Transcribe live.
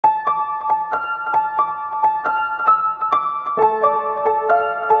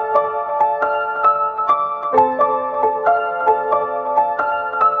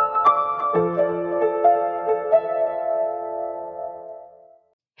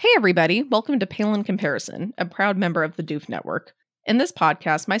Hey everybody, welcome to Pale in Comparison, a proud member of the Doof Network. In this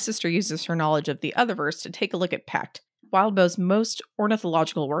podcast, my sister uses her knowledge of the Otherverse to take a look at Pact, Wildbow's most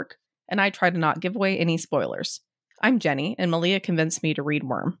ornithological work, and I try to not give away any spoilers. I'm Jenny, and Malia convinced me to read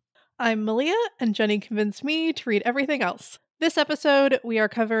Worm. I'm Malia, and Jenny convinced me to read everything else. This episode, we are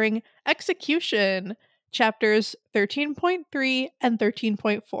covering Execution, chapters 13.3 and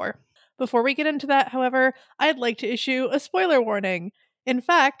 13.4. Before we get into that, however, I'd like to issue a spoiler warning. In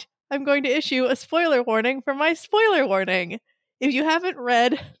fact, I'm going to issue a spoiler warning for my spoiler warning. If you haven't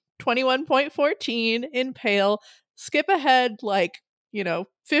read 21.14 in Pale, skip ahead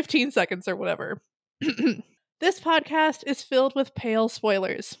 15 seconds or whatever. This podcast is filled with Pale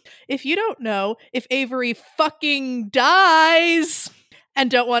spoilers. If you don't know if Avery fucking dies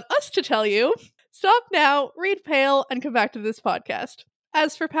and don't want us to tell you, stop now, read Pale, and come back to this podcast.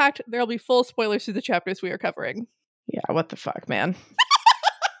 As for Pact, there'll be full spoilers through the chapters we are covering. Yeah, what the fuck, man?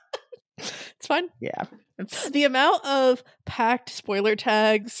 It's fine. Yeah. The amount of Pact spoiler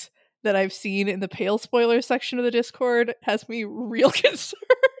tags that I've seen in the Pale spoiler section of the Discord has me real concerned.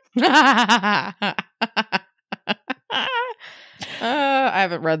 I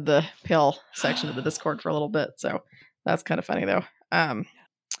haven't read the Pale section of the Discord for a little bit, so that's kind of funny though.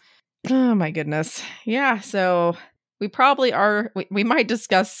 Oh my goodness. Yeah, so we probably are, we might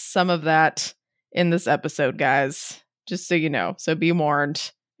discuss some of that in this episode, guys, just so you know. So be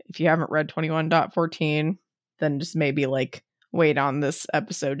warned. If you haven't read 21.14, then just maybe wait on this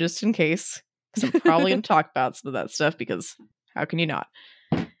episode just in case, because I'm probably going to talk about some of that stuff, because how can you not?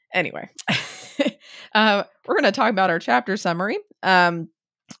 Anyway, we're going to talk about our chapter summary,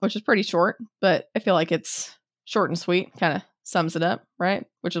 which is pretty short, but I feel like it's short and sweet, kind of sums it up, right?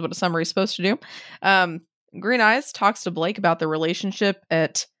 Which is what a summary is supposed to do. Green Eyes talks to Blake about their relationship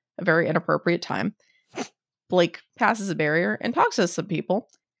at a very inappropriate time. Blake passes a barrier and talks to some people,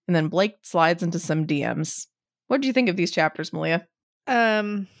 and then Blake slides into some DMs. What did you think of these chapters, Malia? They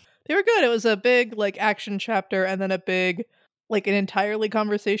were good. It was a big action chapter, and then a big an entirely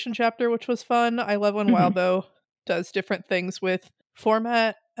conversation chapter, which was fun. I love when Wildbow does different things with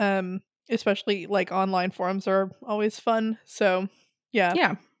format. Especially online forums are always fun. So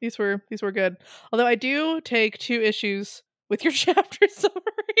yeah, these were good. Although I do take 2 issues with your chapter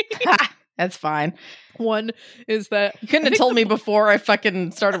summary. That's fine. One is that you couldn't have told me before I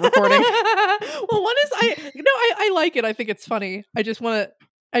fucking started recording. Well, one is I like it. I think it's funny. I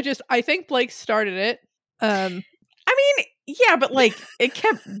think Blake started it. I mean, yeah, but it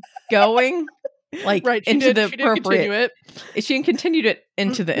kept going right, into the appropriate. She continued it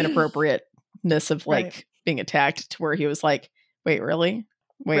into the inappropriateness of being attacked, to where he was like, "Wait, really?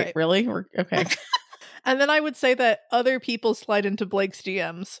 Wait, really? Okay." And then I would say that other people slide into Blake's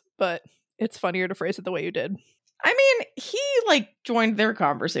DMs, but it's funnier to phrase it the way you did. I mean, he joined their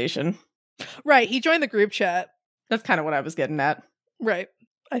conversation. Right, he joined the group chat. That's kind of what I was getting at. Right.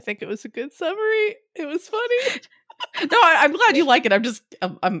 I think it was a good summary. It was funny. No, I'm glad you like it.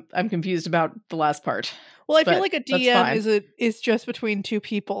 I'm confused about the last part. Well, I feel like a DM is just between 2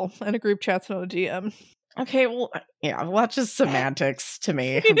 people, and a group chat's not a DM. Okay, well, yeah, well, that's just semantics to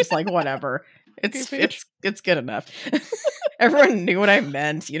me. I'm just whatever. It's good enough. Everyone knew what I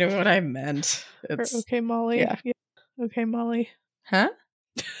meant. You know what I meant. It's okay, Molly. Yeah. Okay, Molly. Huh?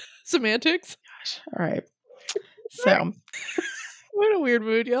 Semantics. Gosh. All right. So, what a weird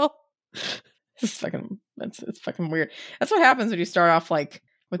mood, y'all. It's fucking weird. That's what happens when you start off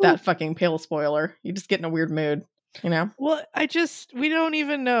with that fucking Pale spoiler. You just get in a weird mood, you know? Well, we don't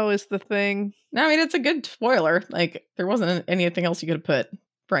even know is the thing. No, I mean, it's a good spoiler. There wasn't anything else you could have put,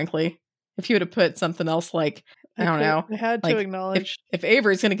 frankly. If you would have put something else I don't know. I had to acknowledge. If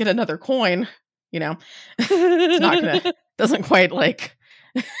Avery's going to get another coin, it's not going to, doesn't quite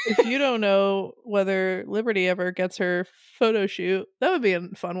If you don't know whether Liberty ever gets her photo shoot, that would be a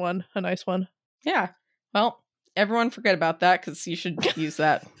fun one, a nice one. Yeah. Well, everyone forget about that, because you should use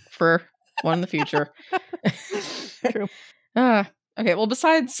that for one in the future. True. Okay, well,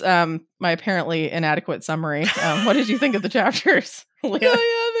 besides my apparently inadequate summary, what did you think of the chapters? Oh, yeah,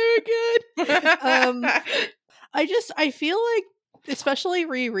 they were good. I feel like, especially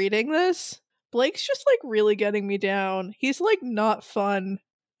rereading this, Blake's just really getting me down. He's not fun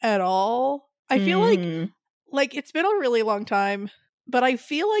at all. I feel like it's been a really long time, but I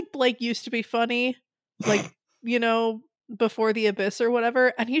feel like Blake used to be funny, before the Abyss or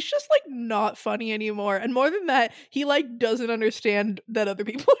whatever, and he's just not funny anymore. And more than that, he doesn't understand that other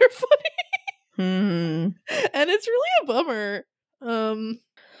people are funny. And it's really a bummer.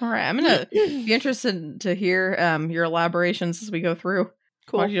 All right, I'm gonna be interested to hear your elaborations as we go through.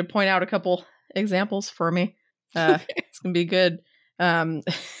 Cool. I want you to point out a couple examples for me. It's gonna be good. All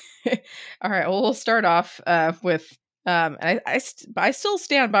right. Well, we'll start off with. I still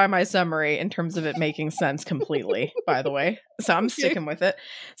stand by my summary in terms of it making sense completely, by the way. So I'm sticking with it.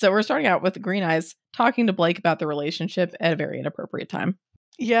 So we're starting out with Green Eyes talking to Blake about the relationship at a very inappropriate time.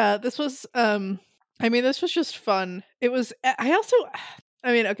 Yeah, this was this was just fun. It was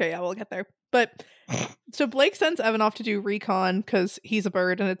okay, yeah, we'll get there. But so Blake sends Evan off to do recon because he's a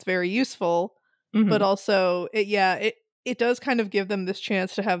bird and it's very useful. But also it does kind of give them this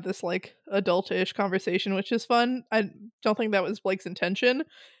chance to have this like adultish conversation, which is fun. I don't think that was Blake's intention.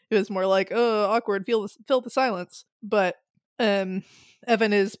 It was more like, oh, awkward, fill the silence. But Evan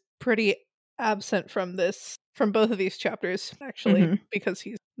is pretty absent from both of these chapters, actually, because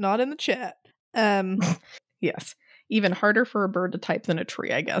he's not in the chat. Yes. Even harder for a bird to type than a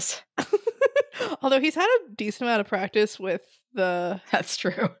tree, I guess. Although he's had a decent amount of practice with the... That's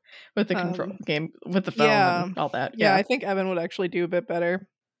true. With the control game, with the phone and all that. Yeah, I think Evan would actually do a bit better.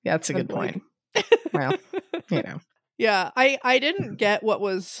 Yeah, that's a good point. Well, Yeah, I didn't get what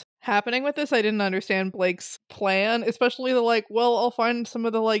was happening with this. I didn't understand Blake's plan, especially the like, well, I'll find some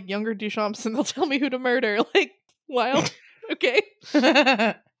of the like younger Duchamps and they'll tell me who to murder. Like, wild. Okay.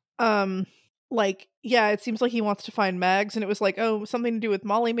 It seems like he wants to find Mags, and it was like, oh, something to do with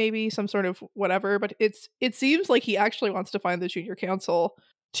Molly, maybe some sort of whatever. But it seems like he actually wants to find the Junior Council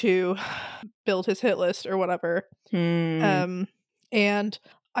to build his hit list or whatever. And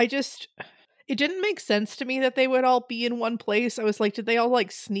it didn't make sense to me that they would all be in one place. I was like, did they all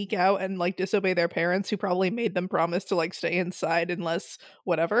like sneak out and like disobey their parents who probably made them promise to like stay inside unless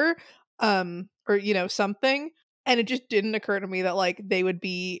whatever, or something. And it just didn't occur to me that like they would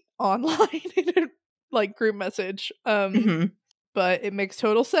be online in a like group message. But it makes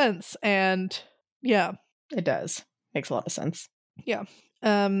total sense. And yeah, it does. Makes a lot of sense. Yeah.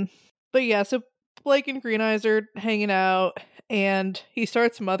 But yeah, so Blake and Green Eyes are hanging out and he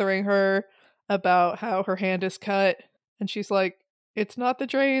starts mothering her about how her hand is cut. And she's like, it's not the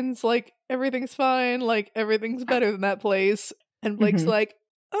drains, like everythings fine, like everything's better than that place. And Blake's like,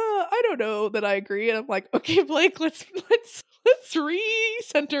 I don't know that I agree. And I'm like, okay, Blake, let's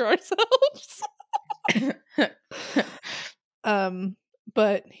recenter ourselves.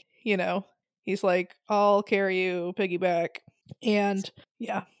 But he's like, I'll carry you piggyback. And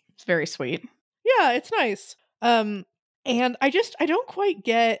yeah, it's very sweet. Yeah, it's nice. And I don't quite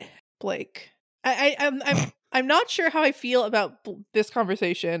get Blake. I'm not sure how I feel about this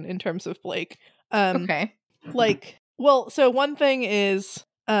conversation in terms of Blake. Okay. So one thing is,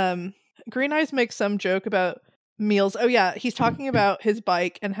 Green Eyes makes some joke about meals. Oh yeah, he's talking about his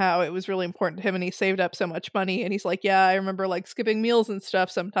bike and how it was really important to him and he saved up so much money. And he's like, yeah, I remember like skipping meals and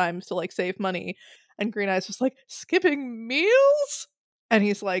stuff sometimes to like save money. And Green Eyes was like, skipping meals? And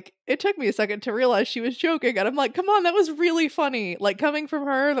he's like, it took me a second to realize she was joking. And I'm like, come on, that was really funny. Like, coming from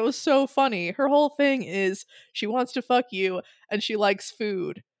her, that was so funny. Her whole thing is she wants to fuck you and she likes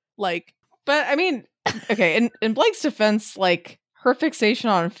food. Like, but I mean, okay, in Blake's defense, like, her fixation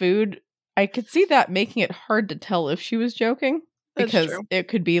on food, I could see that making it hard to tell if she was joking. Because it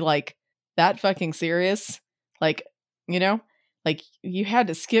could be, like, that fucking serious. Like, like, you had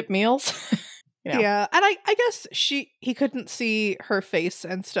to skip meals. Yeah, and I guess he couldn't see her face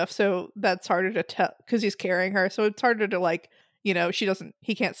and stuff, so that's harder to tell because he's carrying her. So it's harder to like, he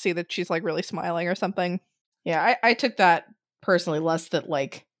can't see that she's like really smiling or something. Yeah, I took that personally less that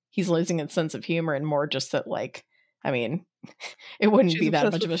like he's losing his sense of humor and more just that like, I mean, it wouldn't be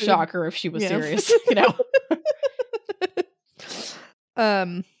that much of a shocker if she was serious,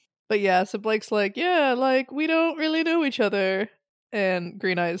 But yeah, so Blake's like, yeah, like we don't really know each other. And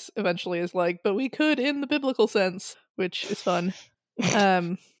Green Eyes eventually is like, but we could in the biblical sense, which is fun.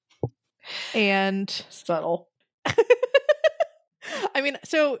 And subtle. I mean,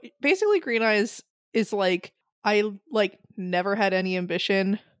 so basically Green Eyes is like, I like never had any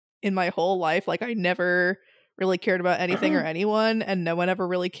ambition in my whole life. Like I never really cared about anything or anyone, and no one ever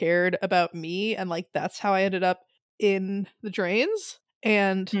really cared about me. And like that's how I ended up in the drains.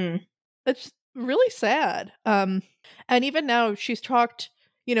 And it's really sad. And even now she's talked,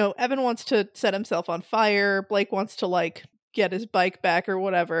 Evan wants to set himself on fire, Blake wants to like get his bike back or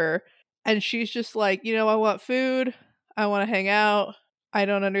whatever, and she's just like, I want food, I want to hang out, I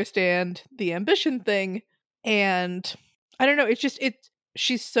don't understand the ambition thing. And I don't know,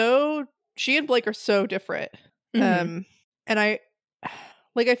 she and Blake are so different. And I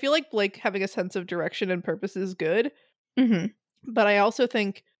feel like Blake having a sense of direction and purpose is good. But I also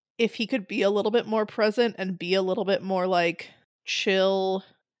think if he could be a little bit more present and be a little bit more like chill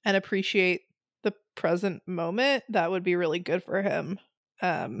and appreciate the present moment, that would be really good for him.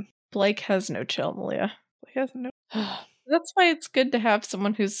 Blake has no chill, Malia. Blake has no. That's why it's good to have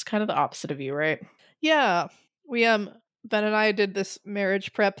someone who's kind of the opposite of you, right? Yeah. We Ben and I did this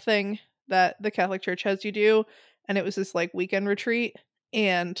marriage prep thing that the Catholic Church has you do, and it was this like weekend retreat,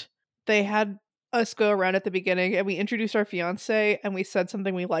 and they had us go around at the beginning and we introduced our fiance and we said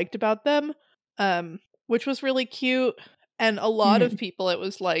something we liked about them, which was really cute. And a lot of Mhm. people, it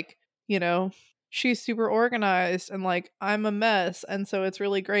was like, you know, she's super organized and like I'm a mess, and so it's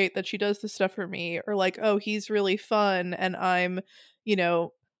really great that she does this stuff for me, or like, oh, he's really fun and I'm, you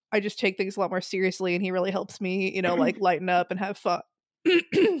know, I just take things a lot more seriously and he really helps me, like lighten up and have fun.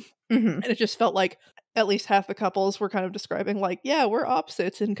 And Mhm. it just felt like at least half the couples were kind of describing like, yeah, we're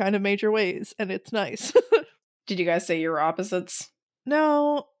opposites in kind of major ways and it's nice. Did you guys say you were opposites?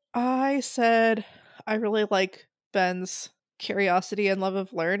 No, I said I really like Ben's curiosity and love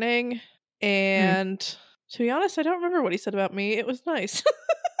of learning. Mm. And to be honest, I don't remember what he said about me. It was nice.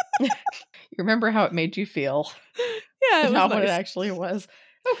 You remember how it made you feel Yeah, it and was not what it nice. actually was.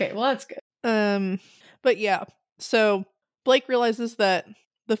 Okay, well that's good. But yeah. So Blake realizes that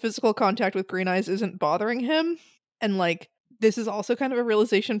the physical contact with Green Eyes isn't bothering him. And like this is also kind of a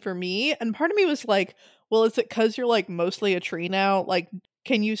realization for me. And part of me was like, well, is it because you're like mostly a tree now? Like,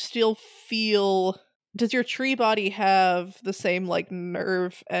 can you still feel, does your tree body have the same like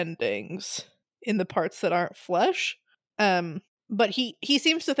nerve endings in the parts that aren't flesh? Um, but he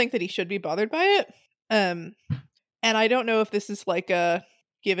seems to think that he should be bothered by it. Um, and I don't know if this is like a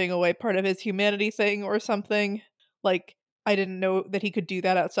giving away part of his humanity thing or something. Like, I didn't know that he could do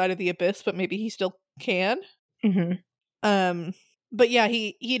that outside of the abyss, but maybe he still can. Mhm. Um, but yeah,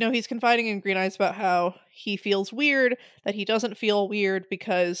 he's confiding in Green Eyes about how he feels weird, that he doesn't feel weird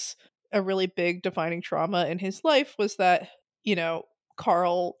because a really big defining trauma in his life was that,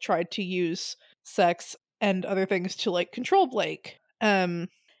 Carl tried to use sex and other things to like control Blake. And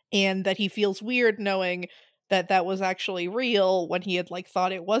that he feels weird knowing that that was actually real when he had like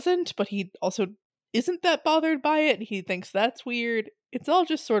thought it wasn't, but he also isn't that bothered by it. He thinks that's weird. It's all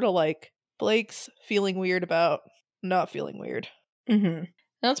just sort of like Blake's feeling weird about not feeling weird. Mhm.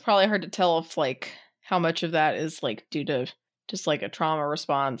 That's probably hard to tell if like how much of that is like due to just like a trauma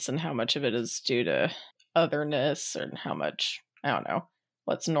response and how much of it is due to otherness and how much I don't know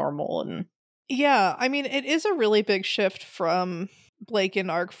what's normal and Yeah, I mean, it is a really big shift from Blake in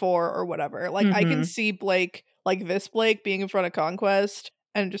Arc 4 or whatever. Like, I can Mhm. see Blake, like this Blake, being in front of Conquest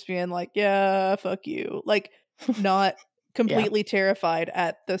and just being like, yeah, fuck you. Like, not Yeah. completely terrified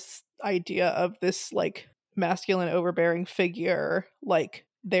at this idea of this, like, masculine, overbearing figure, like,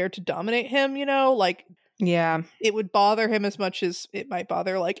 there to dominate him, Like, Yeah. it would bother him as much as it might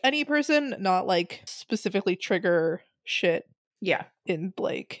bother, like, any person, not, like, specifically trigger shit Yeah. in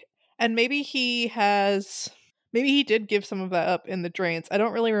Blake. And maybe he did give some of that up in the drains. I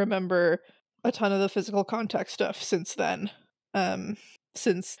don't really remember a ton of the physical contact stuff since then. Um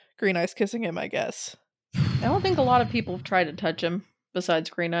since Green Eyes kissing him, I guess. I don't think a lot of people have tried to touch him besides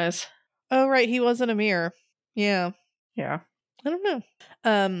Green Eyes. Oh right, he was in a mirror. Yeah. Yeah. I don't know.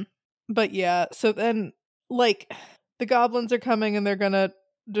 Um but yeah, so then like the goblins are coming and they're gonna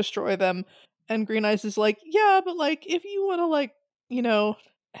destroy them. And Green Eyes is like, yeah, but like if you wanna like, you know,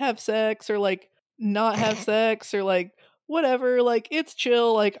 have sex or like not have sex or like whatever, like it's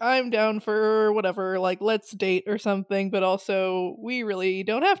chill, like I'm down for whatever, like let's date or something, but also we really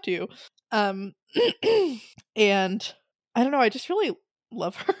don't have to. Um and I don't know, I just really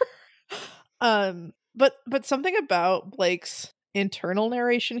love her. But something about Blake's internal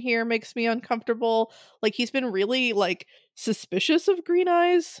narration here makes me uncomfortable. Like he's been really like suspicious of Green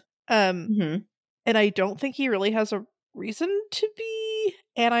Eyes. Mhm. And I don't think he really has a reason to be.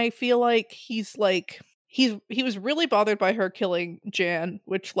 And I feel like he was really bothered by her killing Jan,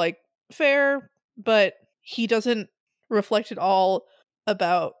 which like fair, but he doesn't reflect at all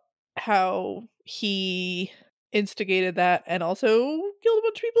about how he instigated that and also killed a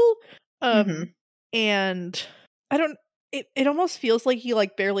bunch of people. Mhm. And I don't it almost feels like he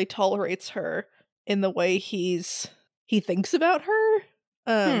like barely tolerates her in the way he thinks about her.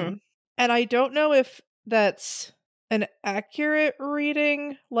 Hmm. And I don't know if that's an accurate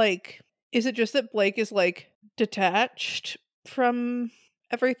reading. Like, is it just that Blake is like detached from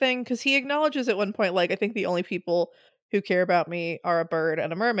everything? Because he acknowledges at one point, like, I think the only people who care about me are a bird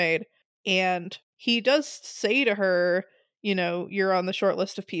and a mermaid. And he does say to her, you're on the short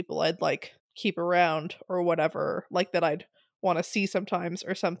list of people I'd like keep around or whatever, like that I'd want to see sometimes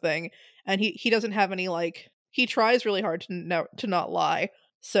or something. And he doesn't have any like he tries really hard to not lie.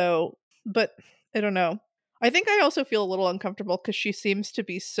 So, but I don't know. I think I also feel a little uncomfortable because she seems to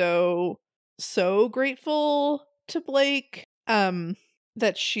be so grateful to Blake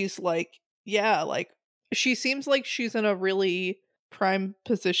that she's like, yeah, like she seems like she's in a really prime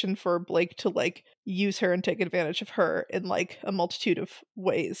position for Blake to like use her and take advantage of her in like a multitude of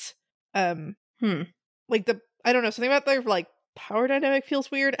ways. Um Hmm. like I don't know, something about their like power dynamic feels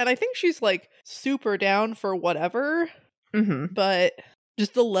weird, and I think she's like super down for whatever, Mm-hmm. but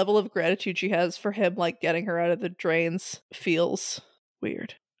just the level of gratitude she has for him like getting her out of the drains feels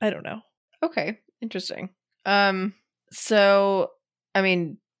weird. I don't know. Okay. Interesting. So I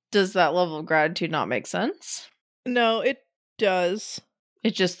mean, does that level of gratitude not make sense? No, it does.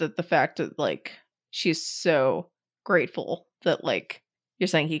 It's just that the fact that like she's so grateful that like you're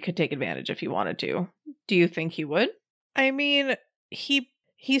saying he could take advantage if he wanted to. Do you think he would? I mean, he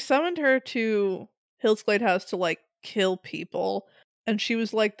summoned her to Hillsglade House to like kill people, and she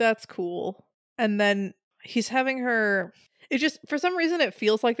was like, "That's cool." And then he's having her. It just for some reason it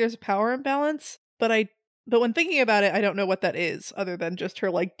feels like there's a power imbalance, but when thinking about it, I don't know what that is, other than just her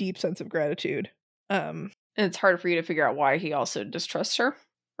like deep sense of gratitude. Um, And it's hard for you to figure out why he also distrusts her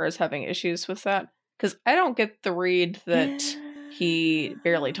or is having issues with that. Because I don't get the read that he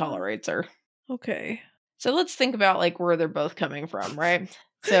barely tolerates her. Okay. So let's think about like where they're both coming from, right?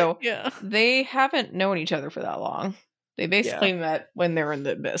 So Yeah. they haven't known each other for that long. They basically met when they were in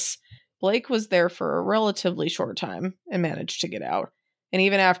the abyss. Blake was there for a relatively short time and managed to get out. And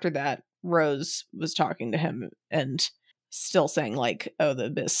even after that, Rose was talking to him and still saying like, "Oh, the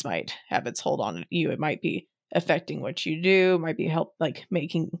abyss might have its hold on you. It might be affecting what you do. Might be help like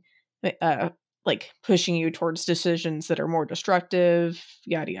making, like pushing you towards decisions that are more destructive.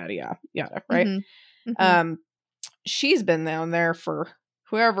 Yada yada yada yada." Right? Mm-hmm. Mm-hmm. Um, she's been down there for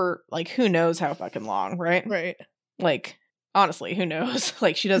whoever, like, who knows how fucking long, right? Right. Like, honestly, who knows?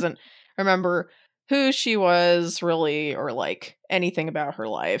 Like, she doesn't remember who she was really, or like anything about her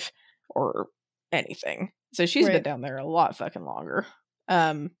life or anything. So she's been Right. down there a lot fucking longer.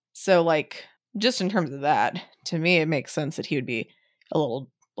 So like, just in terms of that, to me, it makes sense that he would be a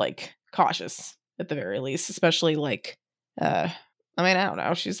little like cautious at the very least, especially like, I mean, I don't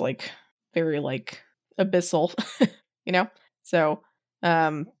know. She's like very like abyssal, you know? So,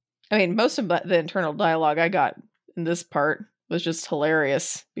 I mean, most of the internal dialogue I got in this part was just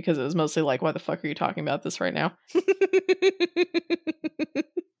hilarious because it was mostly like, why the fuck are you talking about this right now?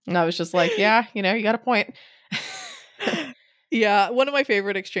 And I was just like, yeah, you know, you got a point. Yeah, one of my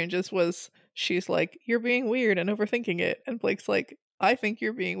favorite exchanges was she's like, "You're being weird and overthinking it," and Blake's like, "I think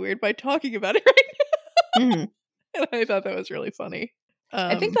you're being weird by talking about it right now." Mhm. And I thought that was really funny.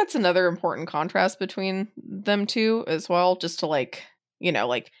 I think that's another important contrast between them two as well, just to like, you know,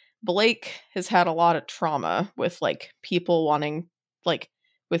 like Blake has had a lot of trauma with like people wanting, like,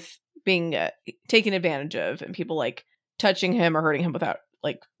 with being taken advantage of and people like touching him or hurting him without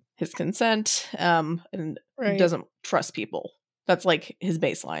like his consent, and right, doesn't trust people. That's like his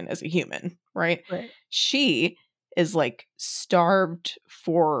baseline as a human, right? right, She is like starved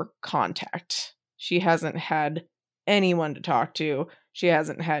for contact. She hasn't had anyone to talk to. She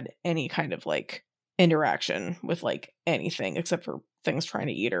hasn't had any kind of like interaction with like anything except for things trying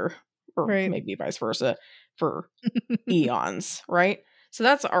to eat her, or right. maybe vice versa, for eons, right? So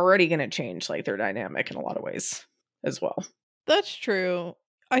that's already going to change like their dynamic in a lot of ways as well. That's true.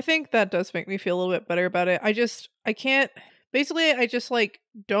 I think that does make me feel a little bit better about it. I can't. Basically, I just like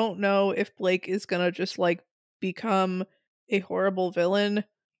don't know if Blake is gonna just like become a horrible villain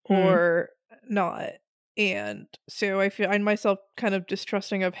Hmm. or not. And so I find myself kind of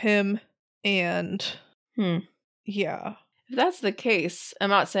distrusting of him. And Hmm. yeah. If that's the case, I'm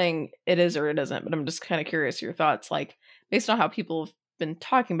not saying it is or it isn't, but I'm just kind of curious your thoughts. Like, based on how people have been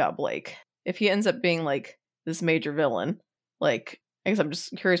talking about Blake, if he ends up being like this major villain, like, I guess I'm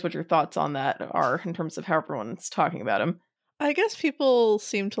just curious what your thoughts on that are in terms of how everyone's talking about him. I guess people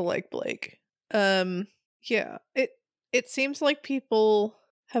seem to like Blake. Yeah. It seems like people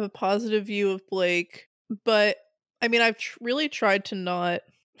have a positive view of Blake, but I mean, I've really tried to not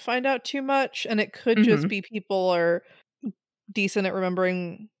find out too much, and it could just Mm-hmm. be people are decent at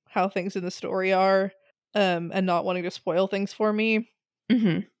remembering how things in the story are, and not wanting to spoil things for me.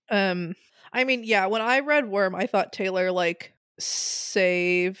 Mm-hmm. Um, I mean, yeah, when I read Worm, I thought Taylor like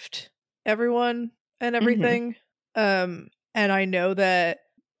saved everyone and Mm-hmm. everything. And I know that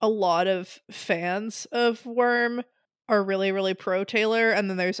a lot of fans of Worm are really, really pro Taylor, and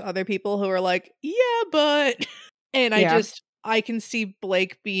then there's other people who are like, yeah, but and Yeah, I can see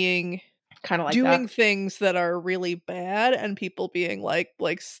Blake being kind of like doing that. things that are really bad and people being like,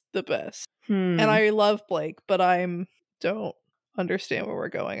 Blake's the best. And Hmm. I love Blake, but I'm don't understand where we're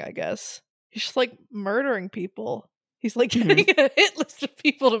going, I guess. He's just like murdering people. He's like Mm-hmm. getting a hit list of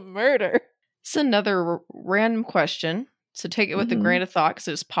people to murder. It's another random question So take it with a grain of thought because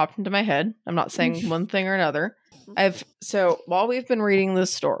it just popped into my head. I'm not saying one thing or another. So while we've been reading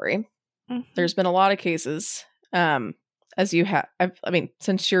this story, there's been a lot of cases, as you have.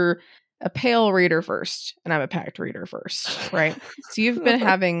 Since you're a pale reader first, and I'm a packed reader first, right? So you've been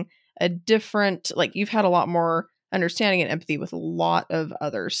having a different, like, you've had a lot more understanding and empathy with a lot of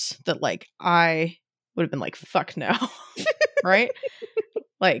others that, like, I would have been like, fuck no, right?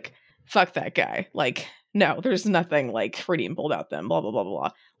 Like, fuck that guy. Like, no, there's nothing like redeemable about them. Blah blah blah blah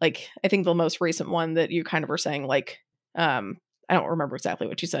blah. Like, I think the most recent one that you kind of were saying, like, I don't remember exactly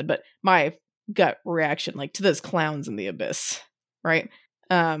what you said, but my gut reaction, like, to those clowns in the abyss, right?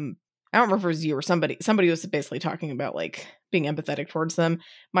 I don't remember if it was you or somebody. Somebody was basically talking about like being empathetic towards them.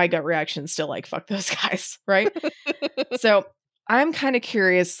 My gut reaction is still like, fuck those guys, right? So I'm kind of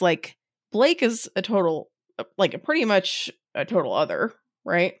curious. Like, Blake is a total, like, a pretty much a total other,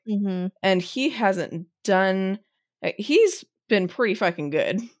 right? And he hasn't done. He's been pretty fucking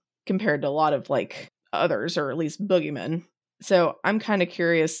good compared to a lot of like others, or at least boogeymen. So I'm kind of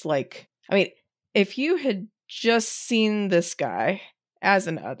curious. Like, I mean, if you had just seen this guy as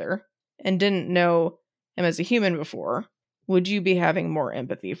an other and didn't know him as a human before, would you be having more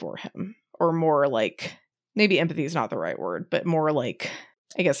empathy for him? Or more like, maybe empathy is not the right word, but more like,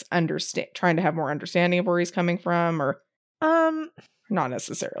 I guess, trying to have more understanding of where he's coming from, or not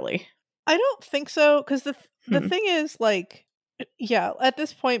necessarily. I don't think so, because the thing is, like, yeah, at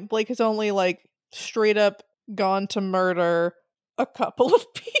this point, Blake has only like straight up gone to murder a couple of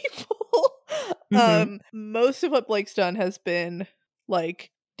people. Most of what Blake's done has been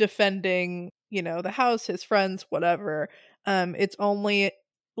like defending, the house, his friends, whatever. It's only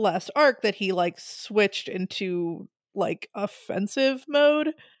last arc that he like switched into like offensive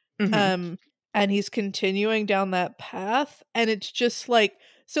mode. And he's continuing down that path, and it's just like,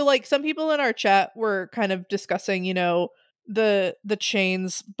 so like some people in our chat were kind of discussing, the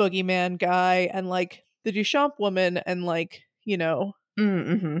chains boogeyman guy and like the Duchamp woman, and like,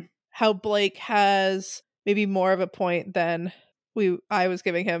 how Blake has maybe more of a point than I was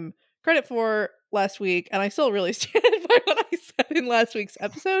giving him credit for last week, and I still really stand by what I said in last week's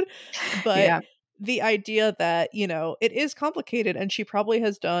episode. But the idea that, it is complicated, and she probably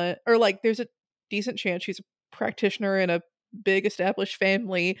has done, or like there's a decent chance she's a practitioner in a big established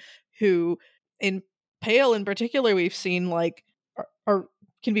family who, in Pale in particular, we've seen like are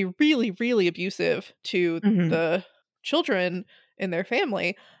can be really, really abusive to the children in their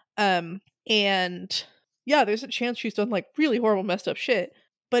family. And yeah, there's a chance she's done like really horrible, messed up shit.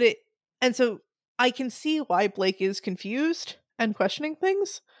 And so I can see why Blake is confused and questioning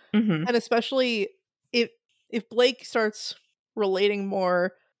things. And especially if Blake starts relating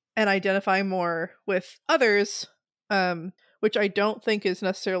more and identifying more with others, which I don't think is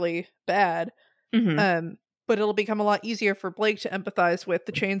necessarily bad. But it'll become a lot easier for Blake to empathize with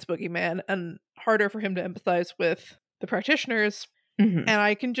the Chains boogeyman, and harder for him to empathize with the practitioners. And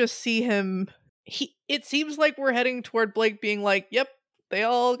I can just see him. It seems like we're heading toward Blake being like, "Yep, they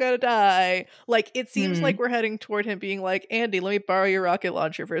all gotta die." Like, it seems like we're heading toward him being like, "Andy, let me borrow your rocket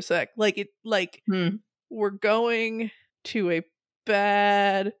launcher for a sec." We're going to a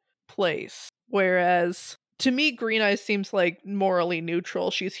bad place. Whereas to me, Green Eyes seems like morally neutral.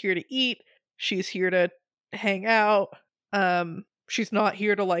 She's here to eat. She's here to hang out. She's not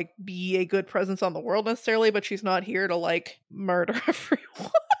here to like be a good presence on the world necessarily, but she's not here to like murder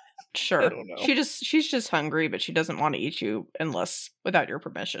everyone. Sure. I don't know. She's just hungry, but she doesn't want to eat you unless without your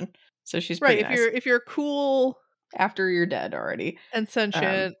permission. So she's right. pretty nice. If you're cool after you're dead already and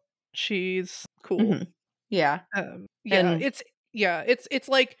sentient, she's cool. Yeah. It's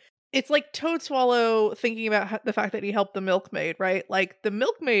like Toad Swallow thinking about the fact that he helped the milkmaid, right? Like, the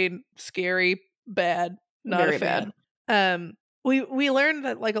milkmaid, scary, bad, not very a fan. Bad. We learned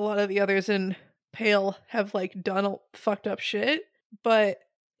that like a lot of the others in Pale have like done fucked up shit, but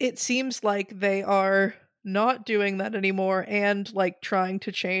it seems like they are not doing that anymore, and like trying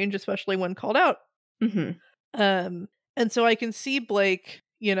to change, especially when called out. And so I can see Blake,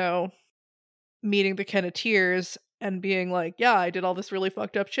 meeting the Kenneteers and being like, yeah, I did all this really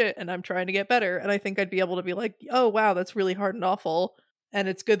fucked up shit and I'm trying to get better. And I think I'd be able to be like, oh wow, that's really hard and awful, and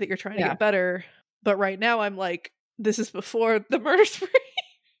it's good that you're trying to get better. But right now I'm like, this is before the murder spree.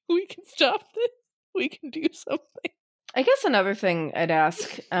 We can stop this. We can do something. I guess another thing I'd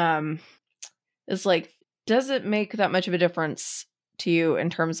ask is like, does it make that much of a difference to you in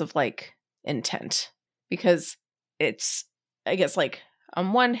terms of like intent? Because it's, I guess, like,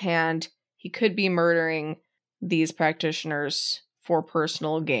 on one hand, he could be murdering these practitioners for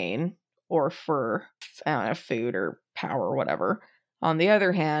personal gain or for, I don't know, food or power or whatever. On the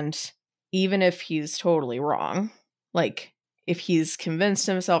other hand, even if he's totally wrong, like if he's convinced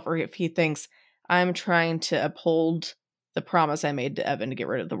himself or if he thinks I'm trying to uphold the promise I made to Evan to get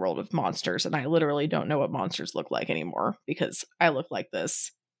rid of the world of monsters, and I literally don't know what monsters look like anymore because I look like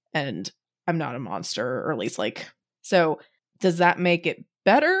this and I'm not a monster, or at least like, so does that make it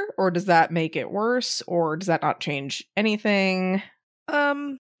better or does that make it worse or does that not change anything?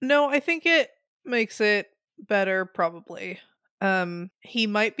 No, I think it makes it better probably. He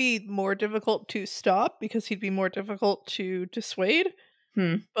might be more difficult to stop because he'd be more difficult to dissuade,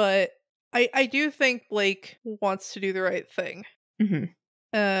 but I do think Blake wants to do the right thing. Mm-hmm.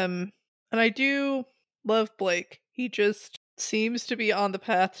 And I do love Blake. He just seems to be on the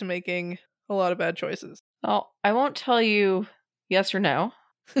path to making a lot of bad choices. Well, I won't tell you yes or no,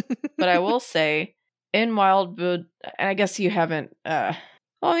 but I will say in Wildwood, and I guess you haven't, well,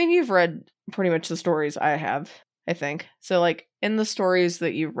 I mean, you've read pretty much the stories I have, I think. So, like, in the stories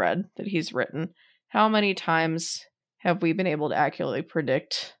that you've read, that he's written, how many times have we been able to accurately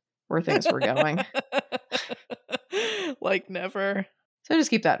predict where things were going? Like, never. So just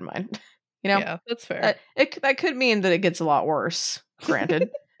keep that in mind. You know? Yeah, that's fair. That could mean that it gets a lot worse, granted.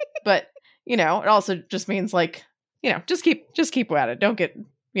 But, you know, it also just means, like, you know, just keep at it. Don't get,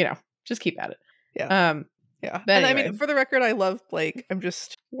 you know, just keep at it. Yeah. Yeah. But and anyway, I mean, for the record, I love Blake. I'm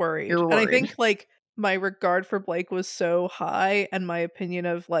just worried. You're And I worried. think, like, my regard for Blake was so high and my opinion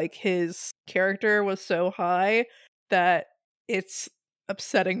of, like, his character was so high that it's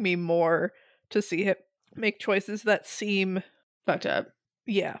upsetting me more to see him make choices that seem fucked up.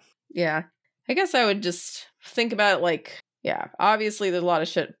 Yeah. Yeah. I guess I would just think about it like, yeah, obviously there's a lot of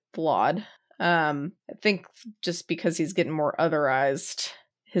shit flawed. I think just because he's getting more otherized,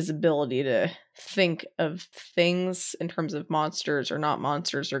 his ability to think of things in terms of monsters or not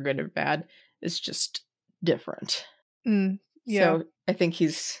monsters or good or bad is just different. Yeah. So I think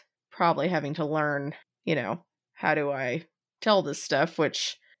he's probably having to learn, you know, how do I tell this stuff,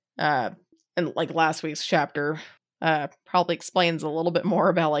 which, and like last week's chapter, probably explains a little bit more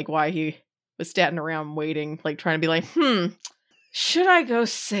about like why he was standing around waiting, like trying to be like, should I go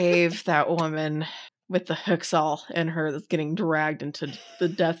save that woman with the hooks all in her that's getting dragged into the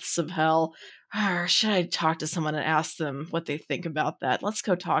depths of hell? Or should I talk to someone and ask them what they think about that? Let's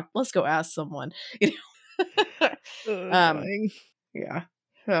go ask someone. You know? Yeah.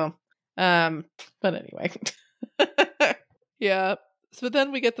 So, but anyway. Yeah. So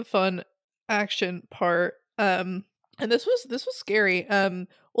then we get the fun action part. And this was scary.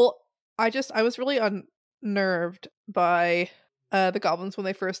 Well, I was really unnerved by the goblins when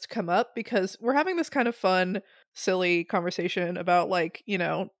they first come up because we're having this kind of fun, silly conversation about, like, you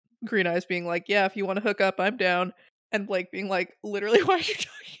know, Green Eyes being like, yeah, if you want to hook up, I'm down. And Blake being like, literally, why are you talking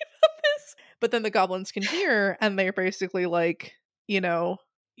about this? But then the goblins can hear and they're basically like, you know,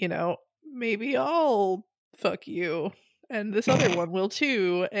 maybe I'll fuck you and this other one will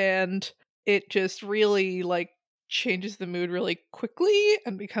too. And it just really, like, changes the mood really quickly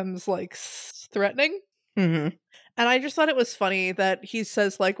and becomes, like, threatening. Mm-hmm. And I just thought it was funny that he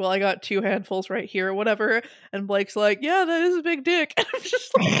says, like, well, I got 2 handfuls right here or whatever. And Blake's like, yeah, that is a big dick. And I'm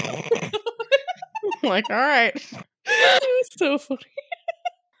just like, like, all right. It was so funny.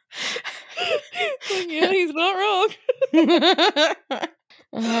 Like, yeah, he's not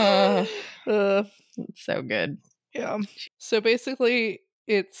wrong. So good. Yeah. So basically,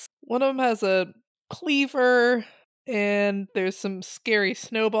 it's one of them has a cleaver, and there's some scary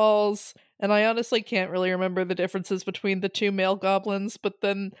snowballs, and I honestly can't really remember the differences between the 2 male goblins, but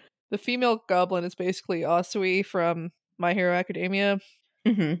then the female goblin is basically Asui from My Hero Academia.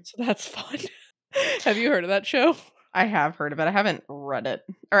 Mm-hmm. So that's fun. Have you heard of that show? I have heard of it. I haven't read it.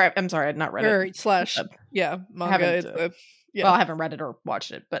 Or I'm sorry, I've not read it. Yeah, manga. Well, I haven't read it or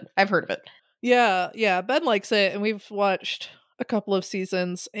watched it, but I've heard of it. Yeah, Ben likes it, and we've watched a couple of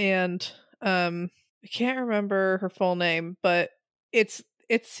seasons, and I can't remember her full name, but it's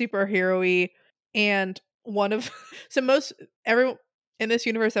superhero-y, and one of everyone in this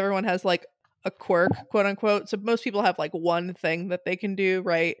universe, everyone has, like, a quirk, quote unquote. So most people have, like, one thing that they can do,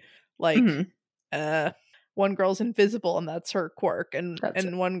 right? Like, one girl's invisible, and that's her quirk, and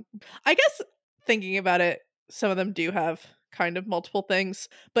one, I guess, thinking about it, some of them do have kind of multiple things,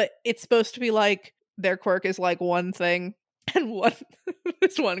 but it's supposed to be like their quirk is like one thing, and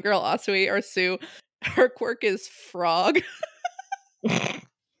this one girl, Asui or Sue, her quirk is frog.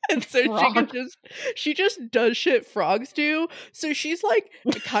 And so she just does shit frogs do. So she's like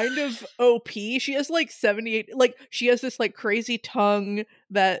kind of OP. She has like 78, like she has this like crazy tongue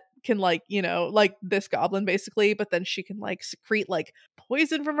that can, like, you know, like this goblin basically, but then she can like secrete like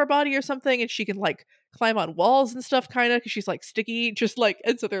poison from her body or something, and she can like climb on walls and stuff kind of because she's like sticky, just like,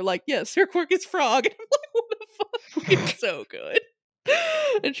 and so they're like, yes, her quirk is frog. And I'm like, what the fucking so good.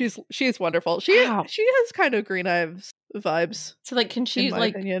 And she's wonderful. She Wow. has kind of Green Eyes vibes. So, like, can she, in my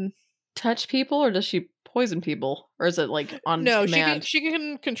like, opinion. touch people, or does she poison people? Or is it, like, on No, command? she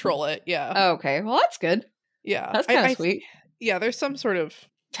can control it. Yeah. Oh, okay. Well, that's good. Yeah. That's kind of sweet. Yeah, there's some sort of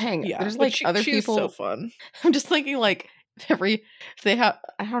Dang, yeah. there's, but like, other she's so people. fun. I'm just thinking, like, if they have,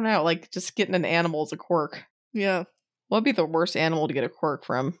 I don't know, like, just getting an animal is a quirk. Yeah. What would be the worst animal to get a quirk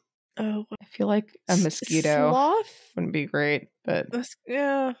from? Oh, I feel like a mosquito sloth. wouldn't be great, but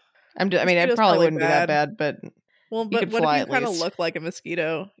Yeah. I mean, it Mosquito's probably probably wouldn't be that bad, but Well, you but could what if fly you at kind of least. look like a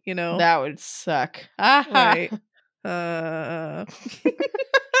mosquito? You know. That would suck. Ah, Right. A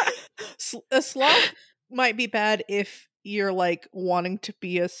sloth might be bad if you're like wanting to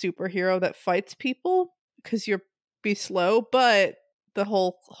be a superhero that fights people because you're be slow, but the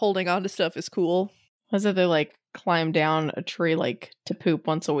whole holding on to stuff is cool. Was it they like climb down a tree like to poop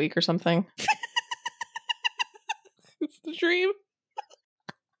once a week or something? It's the dream.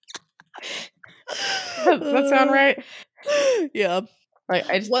 Does that sound right? Yeah. Right.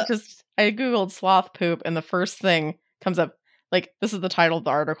 I googled sloth poop, and the first thing comes up. Like, this is the title of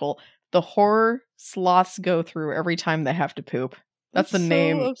the article: "The horror sloths go through every time they have to poop." That's the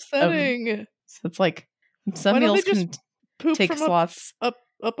name. So upsetting. So it's like some Why don't meals they just can poop take from sloths. up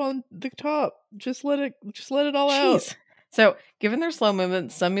on the top? Just let it all out. Jeez. So, given their slow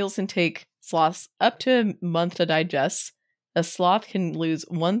movements, some meals can take sloths up to a month to digest. A sloth can lose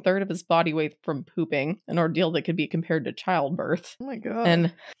 1/3 of his body weight from pooping, an ordeal that could be compared to childbirth. Oh my god.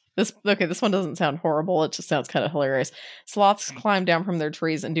 And this one doesn't sound horrible. It just sounds kind of hilarious. Sloths climb down from their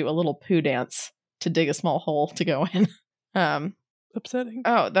trees and do a little poo dance to dig a small hole to go in. Upsetting.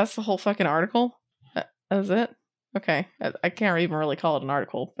 Oh, that's the whole fucking article? That is it? Okay. I can't even really call it an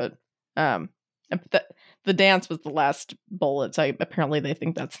article, but the dance was the last bullet, so apparently they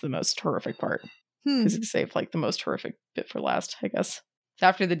think that's the most horrific part. Because it saved like the most horrific bit for last, I guess.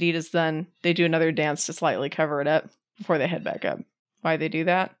 After the deed is done, they do another dance to slightly cover it up before they head back up. Why they do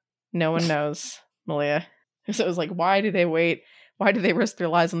that? No one knows, Malia. So it was like, why do they wait? Why do they risk their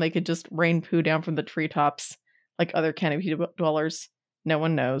lives when they could just rain poo down from the treetops like other canopy dwellers? No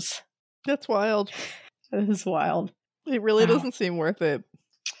one knows. That's wild. That is wild. It really doesn't seem worth it.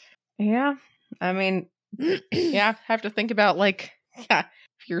 Yeah. I mean, yeah, have to think about like, yeah,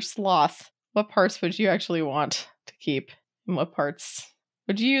 if you're sloth, what parts would you actually want to keep? And what parts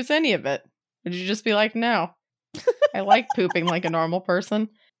would you use any of it? Would you just be like, no, I like pooping like a normal person?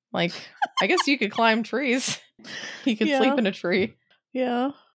 Like, I guess you could climb trees. You could sleep in a tree.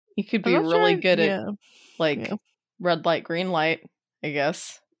 Yeah. You could be really good at like red light, green light, I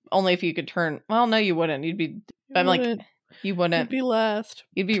guess. Only if you could turn. Well, no, you wouldn't. You wouldn't. You'd be last.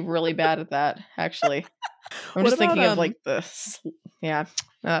 You'd be really bad at that, actually. I'm just thinking of like yeah,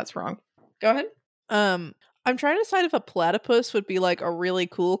 no, that's wrong. Go ahead. I'm trying to decide if a platypus would be like a really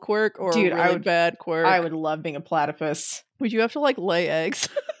cool quirk or a really bad quirk. I would love being a platypus. Would you have to like lay eggs?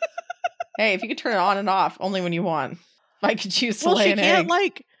 Hey, if you could turn it on and off, only when you want. If I could choose to lay an egg.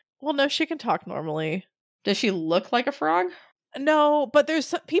 No, she can talk normally. Does she look like a frog? No, but there's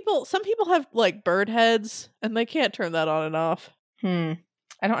some people have like bird heads and they can't turn that on and off. I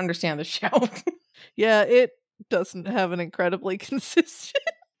don't understand the show. Yeah, it doesn't have an incredibly consistent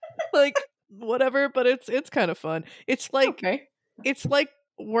like whatever, but it's kind of fun. It's like it's like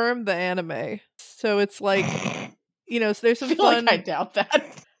Worm the anime. So it's like so there's some fun. I doubt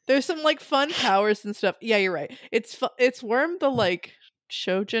that. There's some like fun powers and stuff. Yeah, you're right. It's Worm the like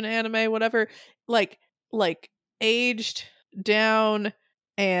shoujin anime, whatever. Like aged down,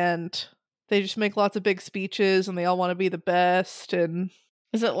 and they just make lots of big speeches, and they all want to be the best. And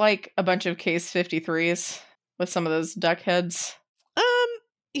is it like a bunch of Case 53s with some of those duck heads?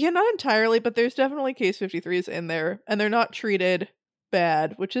 Yeah, not entirely, but there's definitely Case 53s in there, and they're not treated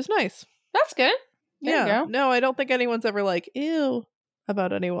bad, which is nice. That's good. There you go. No, I don't think anyone's ever like ew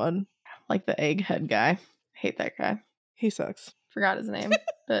about anyone. Like the egghead guy. Hate that guy. He sucks. Forgot his name,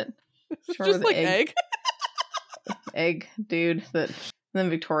 but just like egg. Egg dude. Then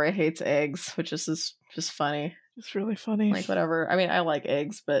Victoria hates eggs, which is just funny. It's really funny. Like whatever. I mean, I like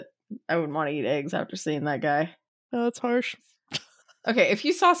eggs, but I wouldn't want to eat eggs after seeing that guy. Oh, that's harsh. Okay, if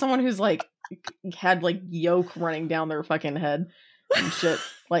you saw someone who's like had like yolk running down their fucking head and shit,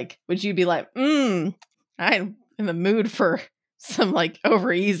 like, would you be like, I'm in the mood for some like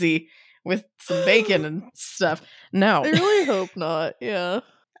over easy with some bacon and stuff? No. I really hope not. Yeah.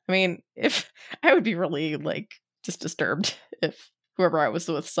 I mean, if I would be really like just disturbed if whoever I was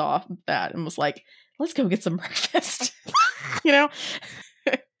with saw that and was like, let's go get some breakfast. All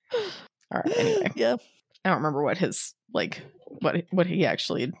right, anyway. Yeah. I don't remember what his like what he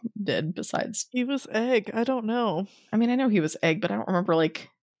actually did besides. He was egg. I don't know. I mean, I know he was egg, but I don't remember like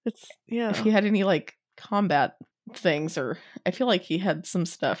It's if he had any like combat things, or I feel like he had some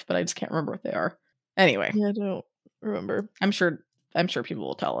stuff, but I just can't remember what they are. Anyway, Yeah, I don't remember. I'm sure people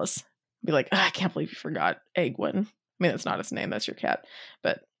will tell us. Be like, I can't believe you forgot Eggwin. I mean, that's not his name. That's your cat.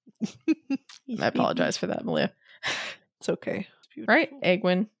 But I apologize for that, Malia. It's okay. It's Right?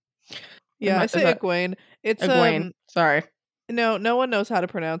 Eggwin. Yeah, I say Egwene. It's Egwene. Sorry. No one knows how to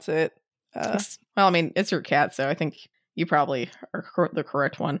pronounce it. Well, I mean, it's your cat, so I think you probably are the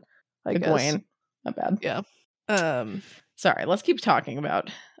correct one. I guess. Egwene. Not bad. Yeah. Sorry, let's keep talking about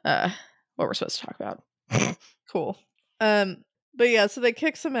what we're supposed to talk about. Cool. But yeah, so they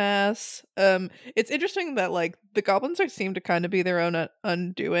kick some ass. It's interesting that like the goblins seem to kind of be their own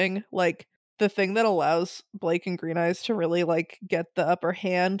undoing. Like the thing that allows Blake and Green Eyes to really like get the upper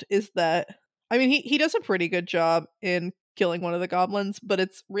hand is that, I mean, he does a pretty good job in killing one of the goblins, but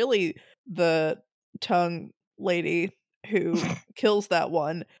it's really the tongue lady who kills that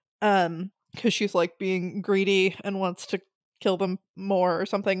one. Because she's like being greedy and wants to kill them more or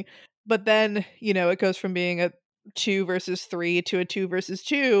something. But then, you know, it goes from being a 2 versus 3 to a 2 versus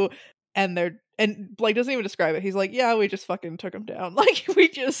 2, and Blake doesn't even describe it. He's like, yeah, we just fucking took him down. Like we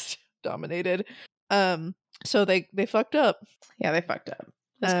just dominated. So they fucked up. Yeah, they fucked up.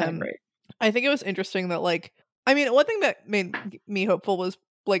 That's kind of great. I think it was interesting that like, I mean, one thing that made me hopeful was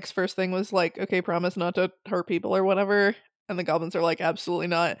Blake's first thing was like, okay, promise not to hurt people or whatever, and the goblins are like, absolutely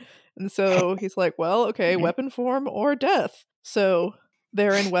not. And so he's like, well, okay, weapon form or death. So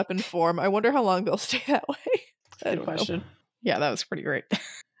they're in weapon form. I wonder how long they'll stay that way. Good question. Yeah, that was pretty great.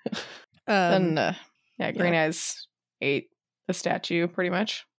 Then, Green Eyes ate the statue pretty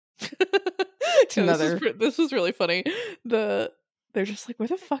much. This was really funny. They're just like, where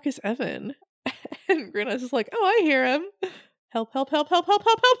the fuck is Evan? And Green Eyes is like, oh, I hear him. Help, help, help, help, help,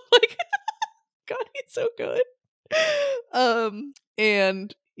 help, help. Like, God, he's so good.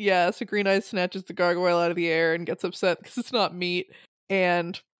 And yeah, so Green Eyes snatches the gargoyle out of the air and gets upset because it's not meat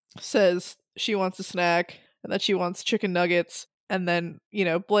and says she wants a snack and that she wants chicken nuggets. And then, you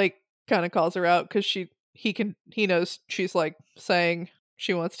know, Blake kind of calls her out because he knows she's like saying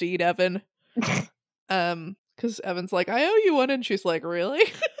she wants to eat Evan. Because Evan's like, I owe you one, and she's like,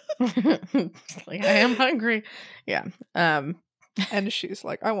 really? Like, I am hungry. Yeah. And she's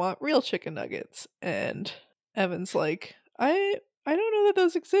like, I want real chicken nuggets. And Evan's like, I don't know that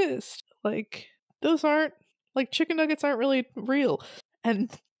those exist. Like, those aren't, like, chicken nuggets aren't really real.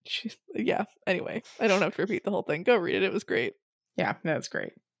 And she's, yeah, anyway, I don't have to repeat the whole thing. Go read it. It was great. Yeah, that's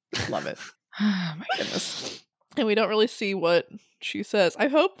great. Love it. Oh, my goodness. And we don't really see what she says. I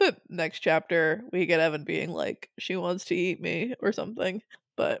hope that next chapter we get Evan being like, she wants to eat me or something.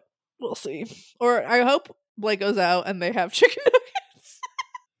 But we'll see. Or I hope Blake goes out and they have chicken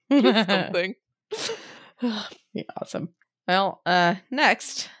nuggets. Something. Yeah, awesome. Well,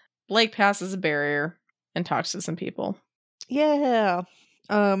 next, Blake passes a barrier and talks to some people. Yeah.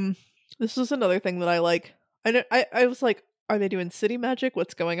 This is another thing that I like. I was like, are they doing city magic?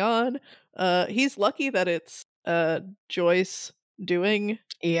 What's going on? He's lucky that it's Joyce doing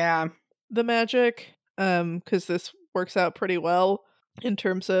the magic. Because this works out pretty well in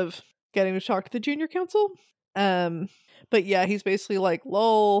terms of getting to talk to the junior council. But yeah, he's basically like,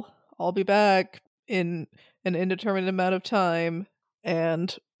 lol, I'll be back in an indeterminate amount of time,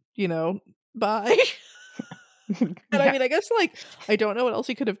 and you know, bye. And yeah. I mean, I guess like I don't know what else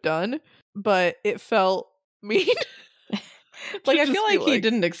he could have done, but it felt mean. Like I feel like he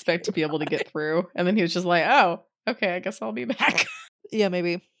didn't expect to be able to get through, and then he was just like, oh, okay, I guess I'll be back. Yeah,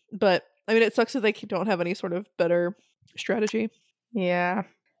 maybe. But I mean, it sucks that they don't have any sort of better strategy. Yeah,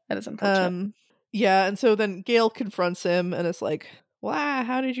 that is unfortunate. Yeah, and so then Gale confronts him and is like, wow,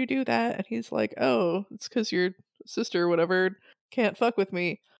 how did you do that? And he's like, oh, it's because your sister, whatever, can't fuck with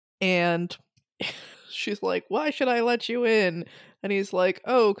me. And she's like, why should I let you in? And he's like,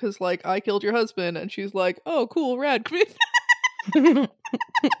 oh, because like I killed your husband. And she's like, oh, cool, rad, come in.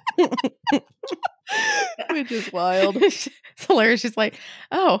 Which is wild. It's hilarious. She's like,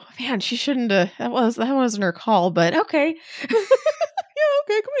 oh man, she shouldn't have, that wasn't her call, but okay.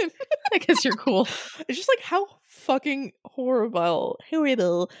 Yeah, okay, come in. I guess you're cool. It's just like, how fucking horrible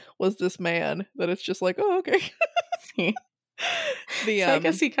was this man that it's just like, oh, okay. So I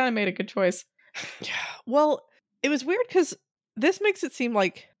guess he kind of made a good choice. Well, it was weird because this makes it seem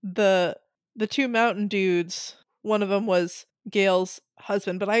like the two mountain dudes, one of them was Gale's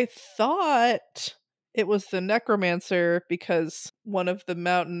husband, but I thought it was the necromancer because one of the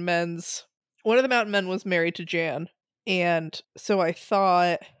mountain men was married to Jan. And so I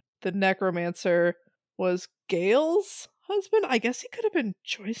thought the necromancer was Gale's husband. I guess he could have been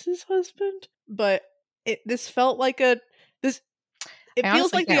Joyce's husband, but this felt like this. It I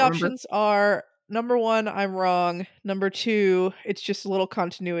feels honestly like the can't remember. options are number 1, I'm wrong. Number 2, it's just a little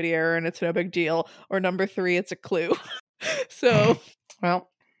continuity error and it's no big deal. Or number 3, it's a clue. So Well,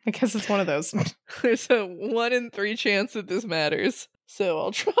 I guess it's one of those. there's a 1 in 3 chance that this matters. So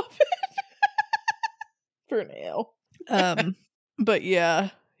I'll drop it for now. But yeah,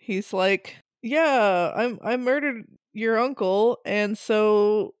 he's like, yeah, I murdered your uncle, and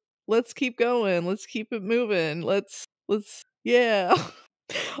so let's keep going. Let's keep it moving. Let's yeah.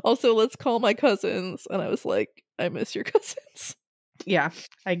 Also, let's call my cousins. And I was like, I miss your cousins. Yeah,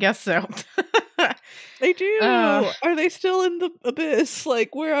 I guess so. They do. Are they still in the abyss?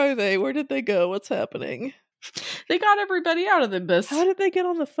 Like, where are they? Where did they go? What's happening? They got everybody out of the abyss. How did they get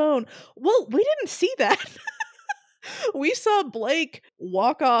on the phone? Well, we didn't see that. We saw Blake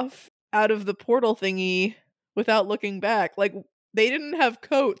walk off out of the portal thingy without looking back. Like, they didn't have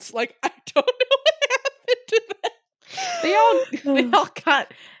coats. Like, I don't know what happened to them. They all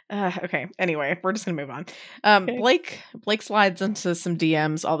got okay, anyway, we're just gonna move on. Okay. Blake slides into some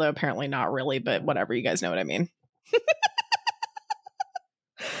DMs, although apparently not really, but whatever, you guys know what I mean.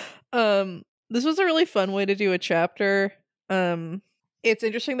 This was a really fun way to do a chapter. It's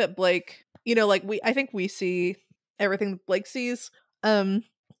interesting that Blake, like I think we see everything that Blake sees in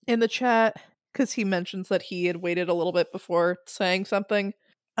the chat, because he mentions that he had waited a little bit before saying something.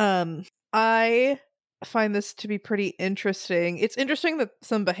 I find this to be pretty interesting. It's interesting that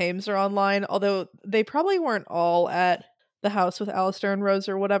some Behames are online, although they probably weren't all at the house with Alistair and Rose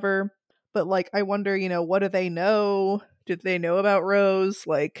or whatever. But like, I wonder, what do they know? Did they know about Rose?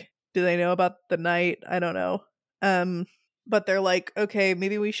 Like, do they know about the night? I don't know. But they're like, okay,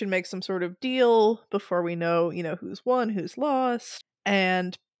 maybe we should make some sort of deal before we know, who's won, who's lost.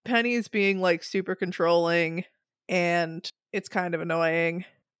 And Penny's being like super controlling, and it's kind of annoying.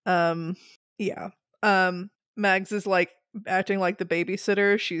 Yeah. Mags is like acting like the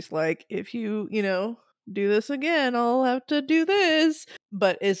babysitter. She's like, if you, do this again, I'll have to do this.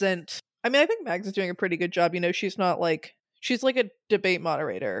 But isn't. I mean, I think Mags is doing a pretty good job. She's not like. She's like a debate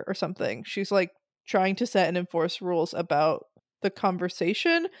moderator or something. She's like trying to set and enforce rules about the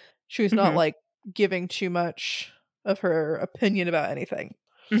conversation. She's not like giving too much of her opinion about anything.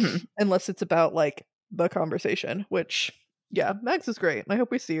 Unless it's about like the conversation, which Mags is great. And I hope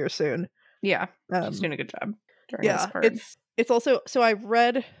we see her soon. Yeah, she's doing a good job during this part. It's also, so I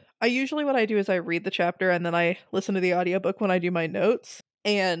usually what I do is I read the chapter and then I listen to the audiobook when I do my notes.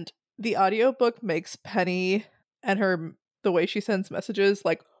 And the audiobook makes Penny and the way she sends messages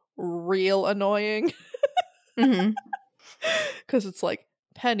like real annoying. Because it's like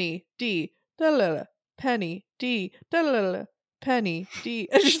Penny D da Penny D da Penny D,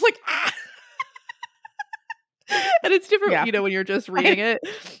 and it's just like and it's different, when you're just reading it.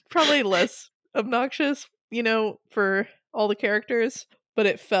 Probably less obnoxious, for all the characters, but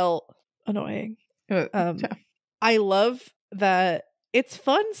it felt annoying. I love that it's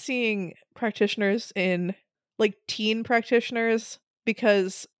fun seeing practitioners in like teen practitioners,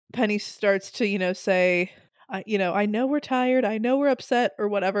 because Penny starts to, say, I know we're tired, I know we're upset or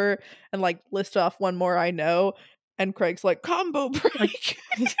whatever, and like list off one more I know, and Craig's like, combo break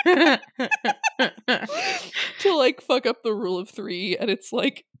to like fuck up the rule of 3, and it's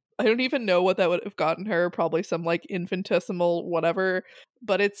like, I don't even know what that would have gotten her, probably some like infinitesimal whatever,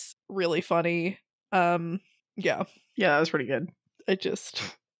 but it's really funny. Yeah, that was pretty good. This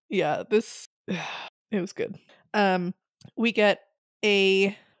it was good. We get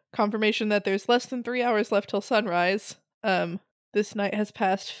a confirmation that there's less than 3 hours left till sunrise. This night has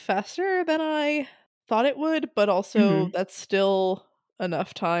passed faster than I thought it would, but also that's still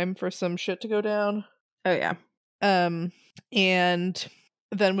enough time for some shit to go down. Oh yeah. And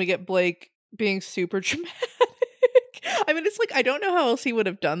then we get Blake being super dramatic. I mean, it's like, I don't know how else he would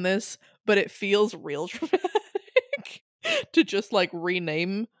have done this, but it feels real dramatic to just like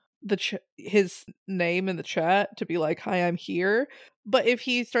rename his name in the chat to be like, hi, I'm here. But if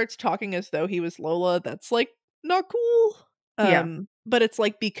he starts talking as though he was Lola, that's like not cool. But it's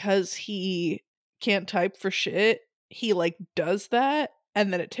like, because he can't type for shit, he like does that,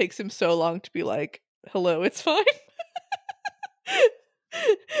 and then it takes him so long to be like, hello, it's fine.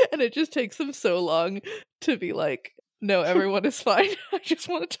 And it just takes him so long to be like, no, everyone is fine. I just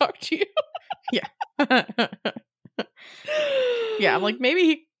want to talk to you. Yeah, I'm like, maybe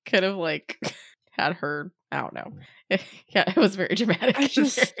he could have like had her, I don't know. It was very dramatic. It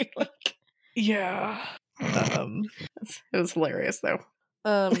was hilarious though.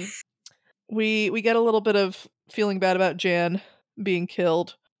 We get a little bit of feeling bad about Jan being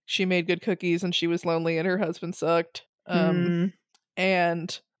killed. She made good cookies and she was lonely and her husband sucked. Mm.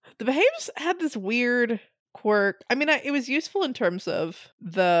 And the Behaves had this weird quirk. I mean, it was useful in terms of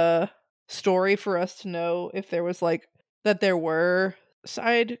the story for us to know if there was like that there were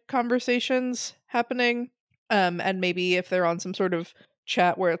side conversations happening, and maybe if they're on some sort of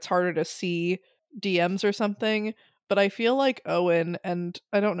chat where it's harder to see DMs or something. But I feel like Owen and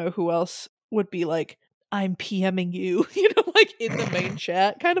I don't know who else would be like, I'm PMing you, like in the main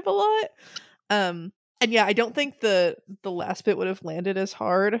chat kind of a lot. And yeah, I don't think the last bit would have landed as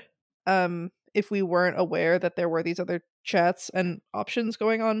hard if we weren't aware that there were these other chats and options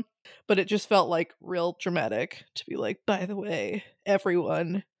going on. But it just felt like real dramatic to be like, by the way,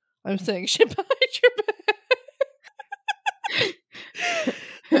 everyone, I'm saying shit behind your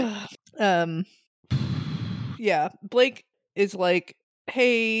back. Yeah, Blake is like,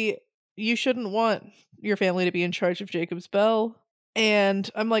 hey, you shouldn't want your family to be in charge of Jacob's Bell. And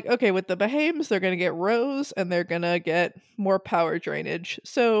I'm like, okay, with the Behames, they're going to get Rose and they're going to get more power drainage.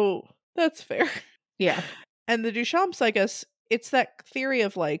 So that's fair. Yeah. And the Duchamps, I guess, it's that theory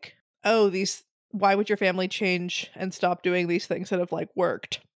of like, oh, why would your family change and stop doing these things that have like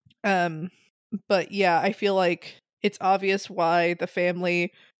worked? But yeah, I feel like it's obvious why the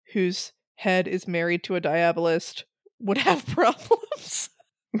family whose head is married to a diabolist would have problems.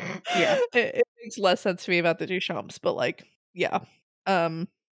 Yeah. It makes less sense to me about the Duchamps, but like, yeah.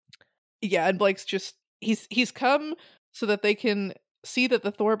 Yeah, and Blake's just he's come so that they can see that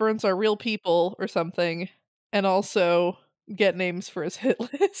the Thorburns are real people or something, and also get names for his hit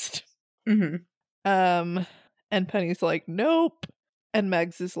list. Mm-hmm. And Penny's like, nope. And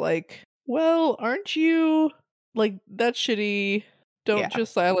Megs is like, well, aren't you like that's shitty? Don't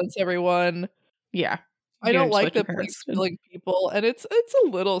just silence everyone. Yeah. I don't like that Blake's killing people, and it's a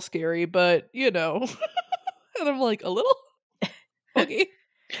little scary, but and I'm like, a little okay.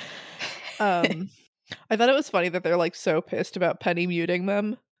 I thought it was funny that they're like so pissed about Penny muting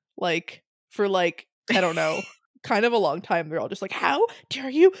them, like for like I don't know, kind of a long time. They're all just like, "How dare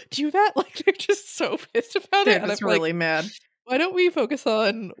you do that?" Like they're just so pissed about they're it. Just and I'm really like, mad. Why don't we focus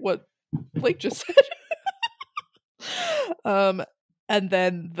on what Blake just said? And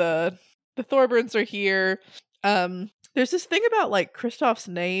then the Thorburns are here. There's this thing about like Kristoff's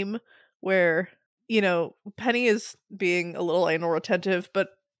name where Penny is being a little anal retentive, but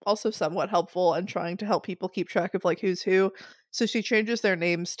also somewhat helpful and trying to help people keep track of like who's who. So she changes their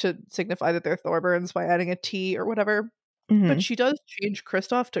names to signify that they're Thorburns by adding a T or whatever. Mm-hmm. But she does change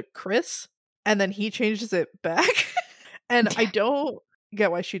Kristoff to Chris, and then he changes it back. And I don't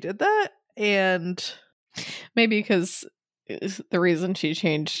get why she did that. And maybe because the reason she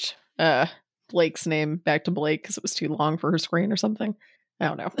changed Blake's name back to Blake because it was too long for her screen or something. I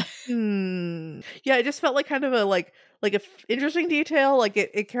don't know. Yeah, it just felt like kind of a like a interesting detail. Like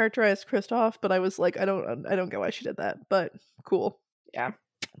it characterized Kristoff, but I was like, I don't get why she did that. But cool. Yeah,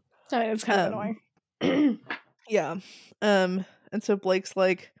 it's kind of annoying. Yeah. And so Blake's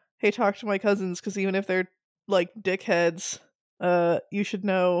like, hey, talk to my cousins because even if they're like dickheads, you should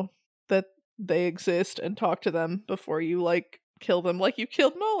know that they exist and talk to them before you like kill them like you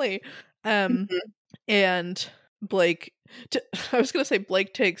killed Molly. And Blake I was gonna say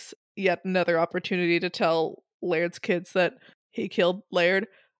Blake takes yet another opportunity to tell Laird's kids that he killed Laird,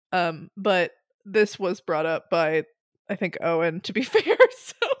 but this was brought up by I think Owen, to be fair,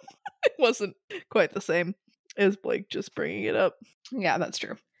 so it wasn't quite the same as Blake just bringing it up. Yeah, that's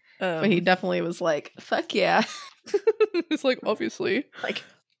true. But he definitely was like, fuck yeah. It's like, obviously. Like,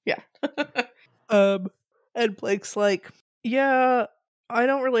 yeah. And Blake's like, yeah, I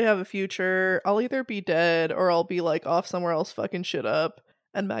don't really have a future. I'll either be dead or I'll be like off somewhere else fucking shit up.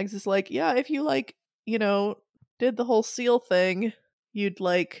 And Mags is like, yeah, if you like, did the whole seal thing, you'd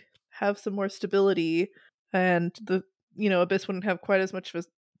like have some more stability and the, Abyss wouldn't have quite as much of a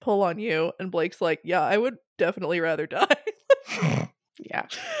pull on you. And Blake's like, yeah, I would definitely rather die. Yeah.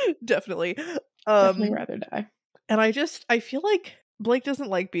 Definitely. Definitely rather die. And I feel like Blake doesn't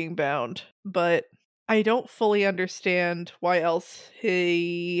like being bound, but I don't fully understand why else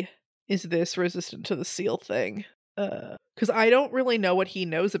he is this resistant to the seal thing. Because I don't really know what he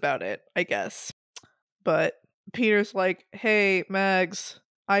knows about it, I guess. But Peter's like, hey, Mags,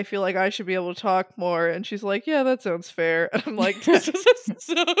 I feel like I should be able to talk more. And she's like, yeah, that sounds fair. And I'm like, this is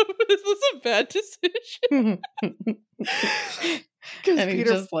a bad decision. And he's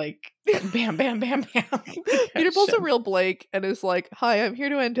just like, bam, bam, bam, bam. Peter pulls a real Blake and is like, hi, I'm here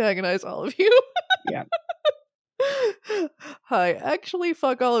to antagonize all of you. Yeah. Hi, actually,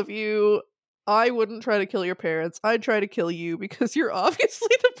 fuck all of you. I wouldn't try to kill your parents. I'd try to kill you because you're obviously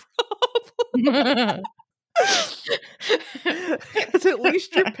the problem. Because at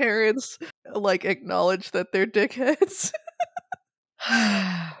least your parents like acknowledge that they're dickheads.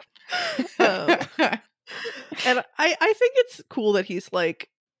 And I think it's cool that he's like,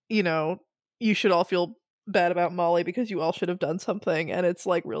 you know, you should all feel bad about Molly because you all should have done something, and it's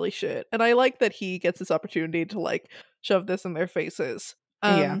like really shit. And I like that he gets this opportunity to like shove this in their faces.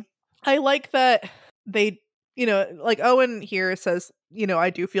 Yeah. I like that they, you know, like Owen here says, you know, I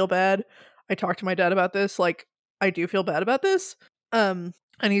do feel bad. I talked to my dad about this. Like, I do feel bad about this. And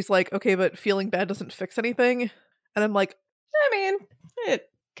he's like, okay, but feeling bad doesn't fix anything. And I'm like, I mean, it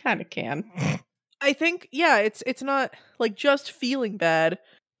kind of can. I think, yeah, it's not like just feeling bad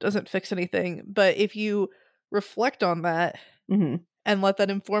doesn't fix anything, but if you reflect on that Mm-hmm. and let that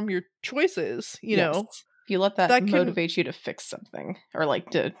inform your choices, you know, if you let that that can- motivate you to fix something or like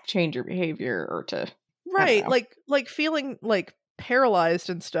to change your behavior or to right, like feeling like paralyzed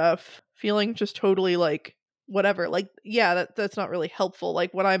and stuff, feeling just totally like whatever, like yeah, that's not really helpful.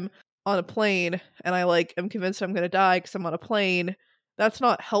 Like when I'm on a plane and I like am convinced I'm gonna die because I'm on a plane, that's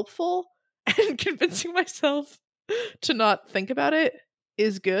not helpful. And convincing myself to not think about it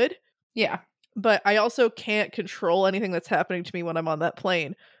is good. Yeah. But I also can't control anything that's happening to me when I'm on that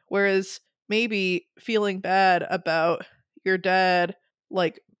plane. Whereas maybe feeling bad about your dad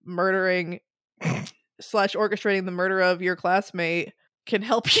like murdering / orchestrating the murder of your classmate can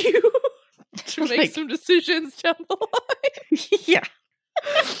help you to make Like- some decisions down the line. Yeah.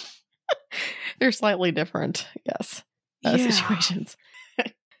 They're slightly different, yes. Situations.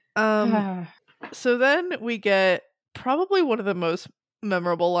 So then we get probably one of the most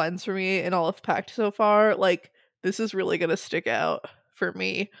memorable lines for me in all of Pact so far. Like, this is really gonna stick out for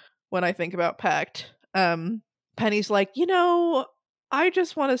me when I think about Pact. Penny's like, you know, I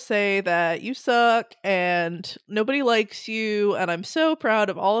just want to say that you suck and nobody likes you, and I'm so proud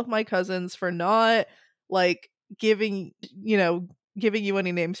of all of my cousins for not like giving you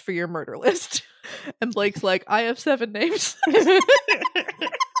any names for your murder list. And Blake's like, I have 7 names.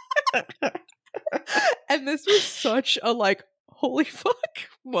 And this was such a like holy fuck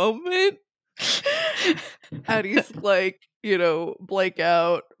moment. And he's like, you know, Blake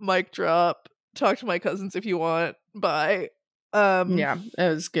out, mic drop, talk to my cousins if you want, bye. Yeah, it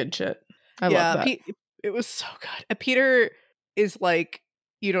was good shit. I love that. It was so good. And Peter is like,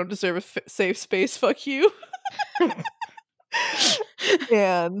 you don't deserve a safe space, fuck you.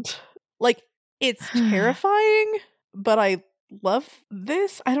 And like, it's terrifying, but I love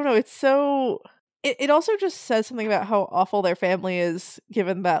this. I don't know, it's so it also just says something about how awful their family is,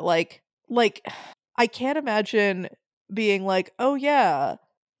 given that like I can't imagine being like, oh yeah,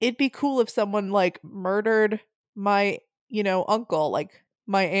 it'd be cool if someone like murdered my, you know, uncle, like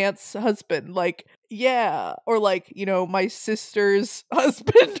my aunt's husband, like yeah, or like, you know, my sister's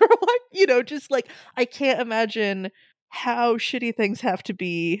husband, or like, you know, just like I can't imagine how shitty things have to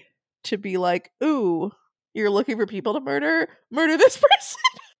be like, ooh, you're looking for people to murder this person.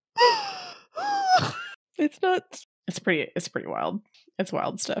 It's nuts. It's pretty wild. It's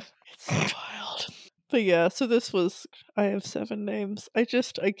wild stuff. It's so wild. But yeah, so this was, I have 7 names. I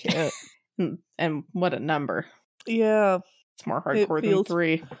can't. And what a number. Yeah. It's more hardcore than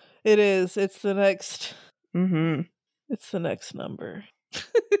 3. It is. It's the next. Mm-hmm. It's the next number.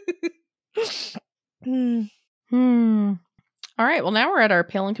 All right. Well, now we're at our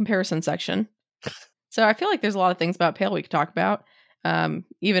Pale in comparison section. So I feel like there's a lot of things about Pale we could talk about,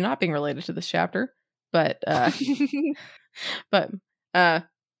 even not being related to this chapter. But it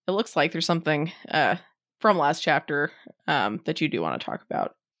looks like there's something from last chapter that you do want to talk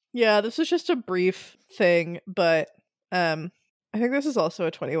about. Yeah, this is just a brief thing, but I think this is also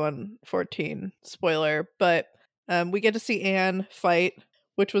a 2114 spoiler, but we get to see Anne fight,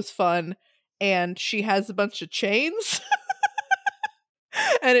 which was fun, and she has a bunch of chains.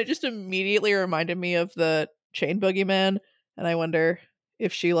 And it just immediately reminded me of the Chain Boogeyman, and I wonder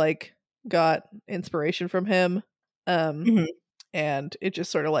if she like got inspiration from him. And it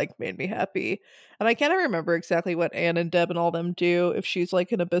just sort of like made me happy. And I can't remember exactly what Anne and Deb and all them do, if she's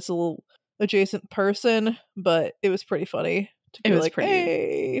like an abyssal adjacent person, but it was pretty funny to be like,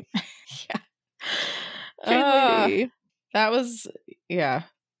 hey. Yeah. Chain lady. That was, yeah.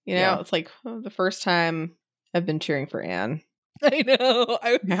 You know, it's like the first time I've been cheering for Anne. I know.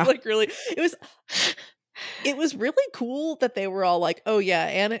 I was like really, it was really cool that they were all like, oh yeah,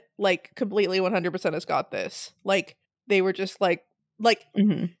 Anne like completely 100% has got this. Like they were just like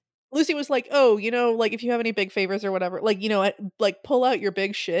Lucy was like, oh, you know, like if you have any big favors or whatever, like, you know, like pull out your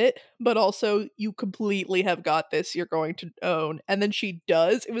big shit, but also you completely have got this, you're going to own. And then she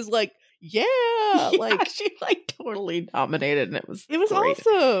does. It was like, yeah, like she like totally dominated, and it was great. It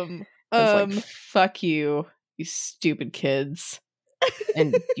Awesome. was like, fuck you, you stupid kids,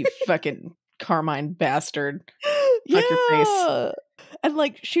 and you fucking Carmine bastard. Fuck your face. Yeah. And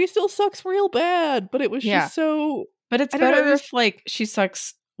like she still sucks real bad, but it was Yeah. just so But it's I don't know, better if like she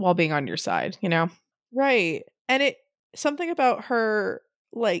sucks while being on your side, you know? right. And it something about her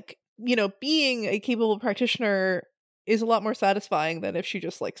like, you know, being a capable practitioner is a lot more satisfying than if she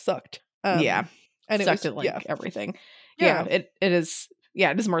just like sucked. Yeah. And it Sucked was at like everything. Yeah. It is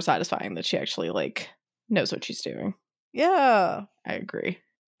it is more satisfying that she actually like knows what she's doing. Yeah. I agree.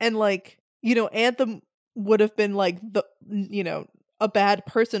 And like, you know, Anthem would have been like the you know, a bad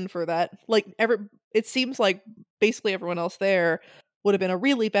person for that. Like it seems like basically everyone else there would have been a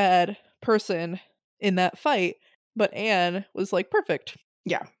really bad person in that fight, but Anne was like perfect.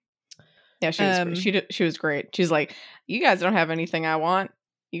 Yeah. Yeah, she was great. She was great. She's like, "You guys don't have anything I want.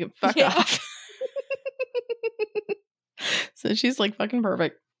 You can fuck off." So she's like fucking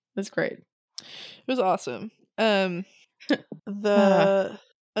perfect. That's great. It was awesome. The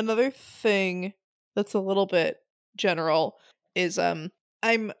another thing that's a little bit general is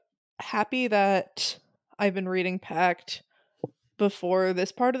I'm happy that I've been reading Pact before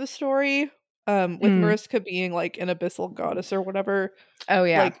this part of the story. With Mariska being like an abyssal goddess or whatever. Oh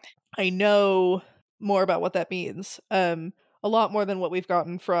yeah. Like I know more about what that means. A lot more than what we've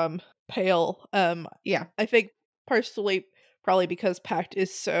gotten from Pale. Yeah. I think partially probably because Pact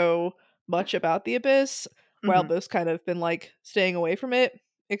is so much about the abyss, while Bo's kind of been like staying away from it,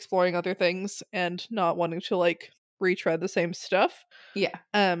 exploring other things, and not wanting to like retread the same stuff. Yeah.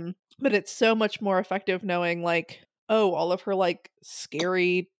 But it's so much more effective knowing like, oh, all of her like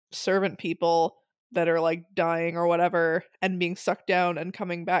scary servant people that are like dying or whatever and being sucked down and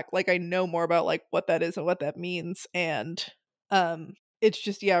coming back. Like I know more about like what that is and what that means. And it's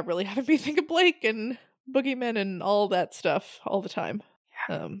just really having me think of Blake and boogeymen and all that stuff all the time.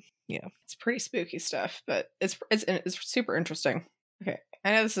 Yeah. It's pretty spooky stuff, but it's super interesting. Okay.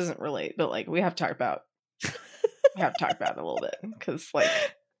 I know this isn't really, but like we have to talk about it a little bit because like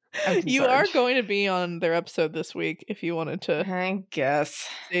you are going to be on their episode this week if you wanted to I guess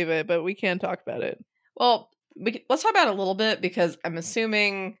save it, but we can talk about it. Well, let's talk about it a little bit because I'm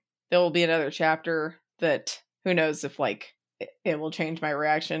assuming there will be another chapter that who knows if like it will change my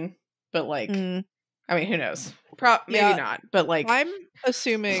reaction, but like I mean, who knows? Maybe not, but like I'm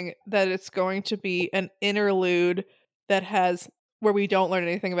assuming that it's going to be an interlude that has where we don't learn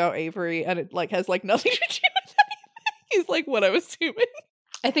anything about Avery and it like has like nothing to do with anything. Is like what I'm assuming.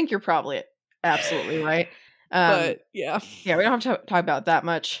 I think you're probably absolutely right. But yeah, we don't have to talk about that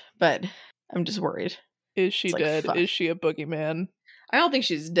much, but I'm just worried. Is she dead? Is she a boogeyman? I don't think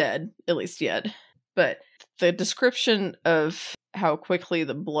she's dead, at least yet. But the description of how quickly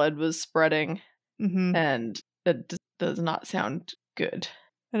the blood was spreading, and it does not sound good.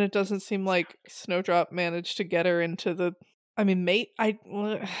 And it doesn't seem like Snowdrop managed to get her into the. I mean, mate. I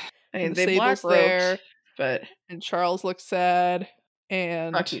mean, they black there, but and Charles looks sad.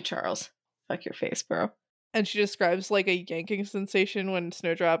 And fuck you, Charles. Fuck your face, bro. And she describes like a yanking sensation when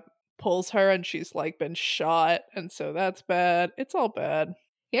Snowdrop pulls her and she's like been shot, and so that's bad. It's all bad.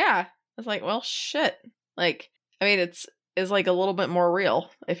 Yeah. It's like, well, shit. Like, I mean, it's like a little bit more real,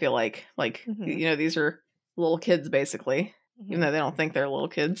 I feel like. Like, you know, these are little kids basically, even though they don't think they're little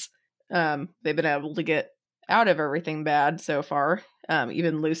kids. They've been able to get out of everything bad so far.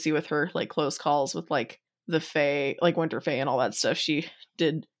 Even Lucy with her like close calls with like the Fae, like Winter Fae and all that stuff, she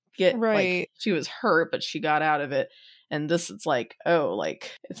did get like she was hurt, but she got out of it. And this, it's like, oh,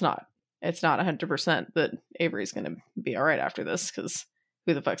 like it's not 100% that Avery's gonna be all right after this, because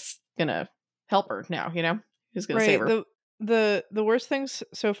who the fuck's gonna help her now? You know, who's gonna save her? The worst things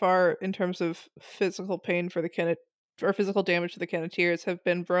so far in terms of physical pain for the or physical damage to the Kenneteers have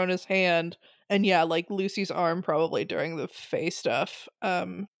been Verona's hand and like Lucy's arm probably during the Fae stuff.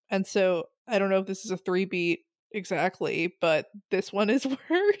 And so I don't know if this is a 3-beat exactly, but this one is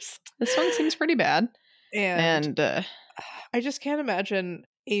worse. This one seems pretty bad. And I just can't imagine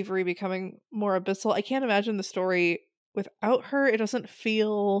Avery becoming more abyssal. I can't imagine the story without her. It doesn't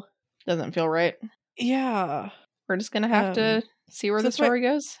feel right. Yeah. We're just gonna have to see where the story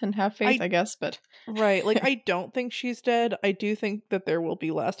goes and have faith, I guess. But right, like I don't think she's dead. I do think that there will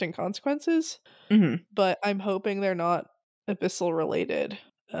be lasting consequences, but I'm hoping they're not abyssal related.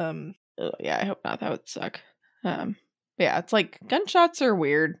 Yeah, I hope not. That would suck. Yeah, it's like gunshots are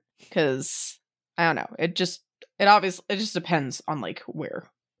weird because I don't know. It just depends on like where.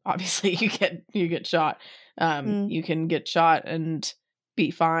 Obviously, you get shot. You can get shot and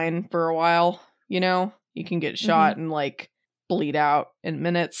be fine for a while. You know, you can get shot and like bleed out in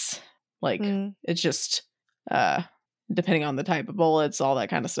minutes. Like it's just depending on the type of bullets, all that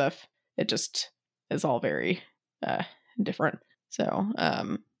kind of stuff. It just is all very different. So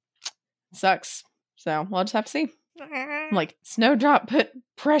sucks. So we'll just have to see. I'm like, Snowdrop, put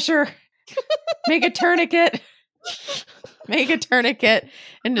pressure. Make a tourniquet. Make a tourniquet.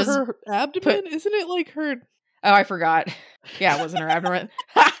 And just her abdomen? Isn't it like her... Oh, I forgot. Yeah, it wasn't her abdomen.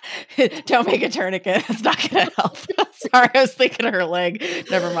 Don't make a tourniquet. It's not going to help. Sorry, I was thinking of her leg.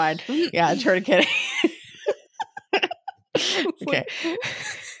 Never mind. Yeah, tourniquet. Okay.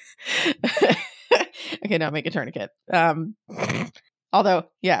 Okay, now make a tourniquet. Although,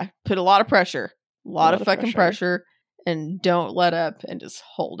 yeah, put a lot of pressure. A lot of fucking pressure. And don't let up and just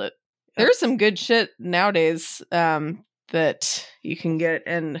hold it. There's some good shit nowadays that you can get,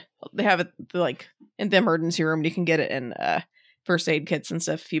 and they have it like in the emergency room. You can get it in first aid kits and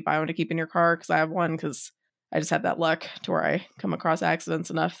stuff if you buy one to keep in your car, because I have one, because I just have that luck to where I come across accidents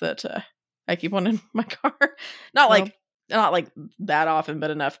enough that I keep one in my car. Not like that often,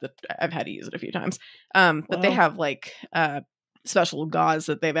 but enough that I've had to use it a few times. But they have like special gauze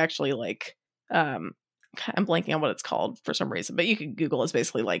that they've actually like I'm blanking on what it's called for some reason, but you can Google. It's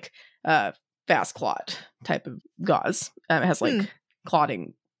basically like fast clot type of gauze. It has like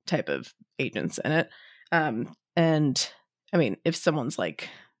clotting type of agents in it. And I mean, if someone's like,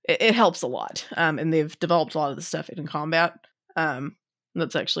 it helps a lot. And they've developed a lot of the stuff in combat.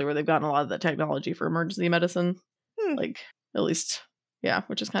 That's actually where they've gotten a lot of the technology for emergency medicine. Like, at least, yeah,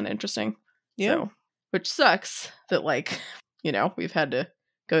 which is kind of interesting. Yeah. So, which sucks that, like, you know, we've had to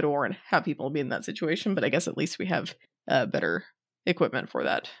go to war and have people be in that situation, but I guess at least we have better equipment for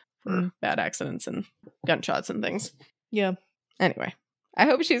that, for bad accidents and gunshots and things. Yeah. Anyway, I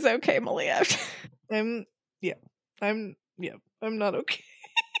hope she's okay, Malia. I'm not okay.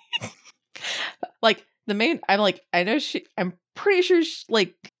 Like, I'm pretty sure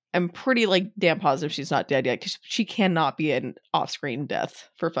I'm pretty like damn positive she's not dead yet, because she cannot be an off-screen death,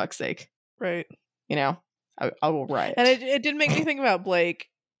 for fuck's sake. Right. You know, I will riot. And it did make me think about Blake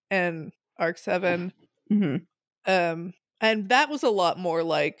and Arc 7. Mm-hmm. And that was a lot more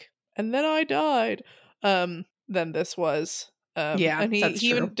like, and then I died, than this was. Yeah, and he that's true.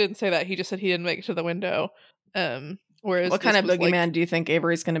 even didn't say that. He just said he didn't make it to the window. Whereas what kind of boogeyman like, do you think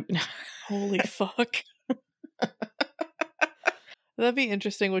Avery's gonna be? Holy fuck. That'd be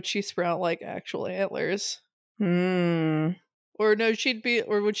interesting. Would she sprout like actual antlers? Or no, would she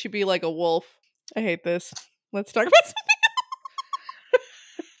be like a wolf? I hate this. Let's talk about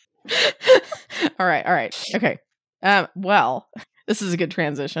something. All right. Okay. Well, this is a good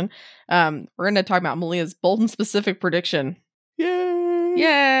transition. We're going to talk about Malia's bold and specific prediction.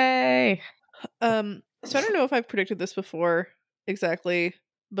 Yay! So I don't know if I've predicted this before exactly,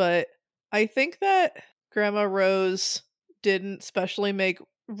 but I think that Grandma Rose didn't specially make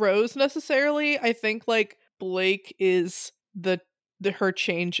Rose necessarily. I think like Blake is her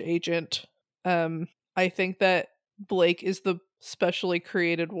change agent. I think that Blake is the specially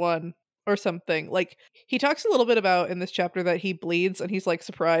created one or something. Like, he talks a little bit about in this chapter that he bleeds and he's like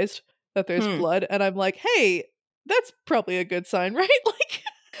surprised that there's blood, and I'm like, hey, that's probably a good sign, right?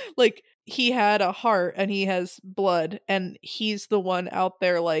 Like he had a heart and he has blood, and he's the one out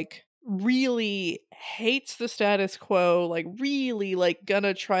there like really hates the status quo, like really like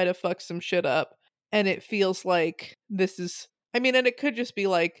gonna try to fuck some shit up. And it feels like this is, I mean, and it could just be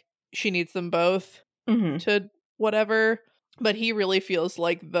like she needs them both to whatever, but he really feels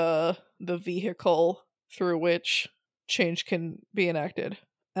like the vehicle through which change can be enacted.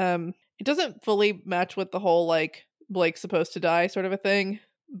 It doesn't fully match with the whole like Blake's supposed to die sort of a thing,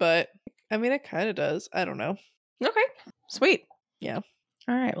 but I mean, it kind of does. I don't know. Okay, sweet. Yeah.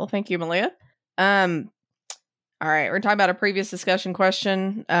 All right. Well, thank you, Malia. All right, we're talking about a previous discussion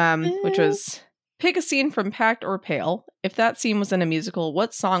question, which was pick a scene from Pact or Pale. If that scene was in a musical,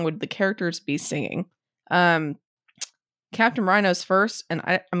 what song would the characters be singing? Captain Rhino's first, and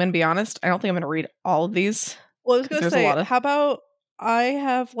I'm going to be honest, I don't think I'm going to read all of these. Well, I was going to say, how about I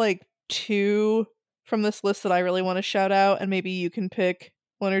have like 2 from this list that I really want to shout out, and maybe you can pick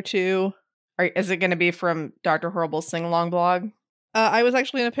 1 or 2. Is it going to be from Dr. Horrible's sing-along blog? I was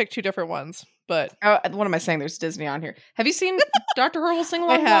actually going to pick 2 different ones, but... what am I saying? There's Disney on here. Have you seen Dr. Horrible's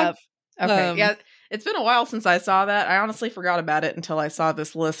sing-along blog? I have. Okay, yeah. It's been a while since I saw that. I honestly forgot about it until I saw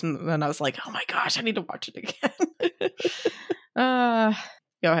this list, and then I was like, oh my gosh, I need to watch it again.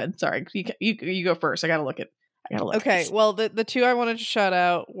 Go ahead. Sorry. You go first. I gotta look. Okay, well, the 2 I wanted to shout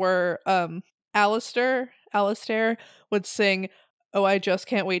out were Alistair would sing "Oh, I Just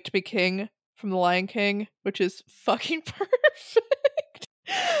Can't Wait to Be King" from The Lion King, which is fucking perfect.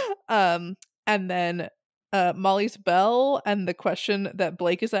 And then Molly's Bell, and the question that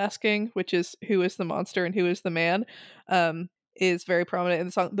Blake is asking, which is who is the monster and who is the man, is very prominent in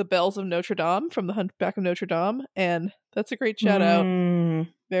the song "The Bells of Notre Dame" from The Hunchback of Notre Dame, and that's a great shout out.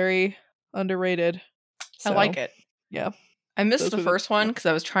 Very underrated. I like it. Yeah. I missed the first one because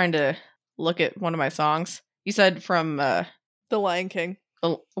I was trying to look at one of my songs. You said from The Lion King.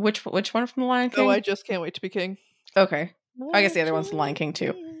 Which one from The Lion King? Oh, I Just Can't Wait to Be King. Okay. I guess the other one's The Lion King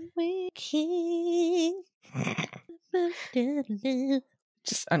too.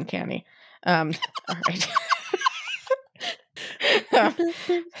 Just uncanny. All right.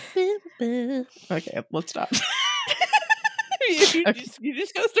 Okay, let's stop. You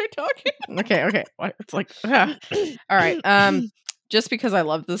just gotta start talking. Okay. It's like, all right. Just because I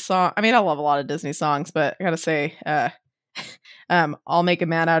love this song. I mean, I love a lot of Disney songs, but I gotta say, I'll Make a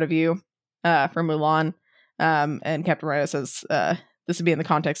Man Out of You, from Mulan. And Captain Rita says, this would be in the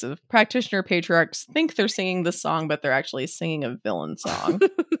context of practitioner patriarchs think they're singing this song, but they're actually singing a villain song.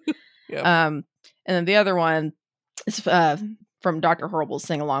 Yeah. And then the other one is from Dr. Horrible's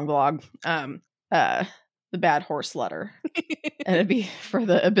sing-along blog, The Bad Horse Letter. And it'd be for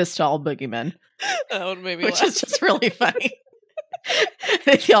the Abyssal Boogeymen. That would make me which laugh. is just really funny.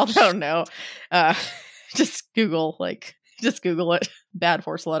 If y'all don't know, just Google it, Bad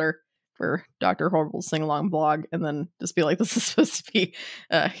Horse Letter for Dr. Horrible's sing-along blog, and then just be like, this is supposed to be,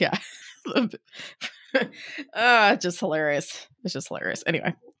 just hilarious. It's just hilarious.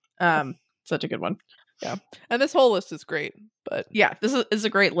 Anyway, such a good one. Yeah. And this whole list is great, but yeah, this is a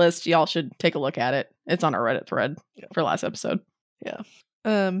great list. Y'all should take a look at it. It's on our Reddit thread for last episode. Yeah.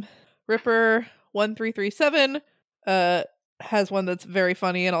 Ripper 1337 has one that's very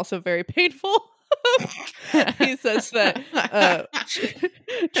funny and also very painful. He says that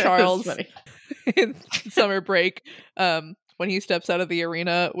Charles in summer break, when he steps out of the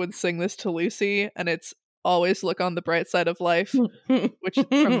arena, would sing this to Lucy, and it's always look on the bright side of life, which is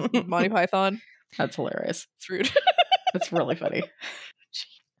from Monty Python. That's hilarious. It's rude. That's really funny.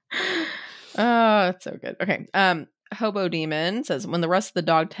 Oh, that's so good. Okay. Hobo Demon says, when the rest of the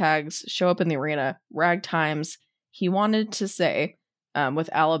dog tags show up in the arena, ragtimes, he wanted to say, with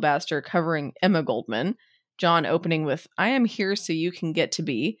Alabaster covering Emma Goldman, John opening with, I am here so you can get to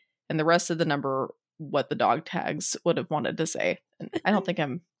be, and the rest of the number, what the dog tags would have wanted to say. And I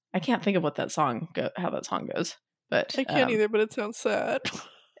can't think of what that song, how that song goes. But I can't either, but it sounds sad.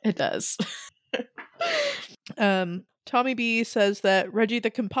 It does. Tommy B says that Reggie the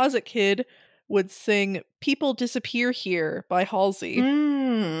Composite Kid would sing People Disappear Here by Halsey.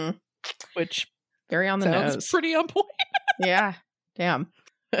 Which very on the nose. Pretty on point. Yeah. Damn.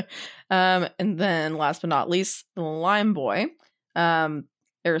 And then last but not least, the Lime Boy.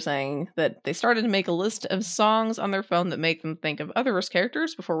 They were saying that they started to make a list of songs on their phone that make them think of Otherverse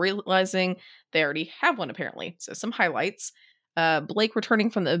characters before realizing they already have one, apparently. So some highlights. Blake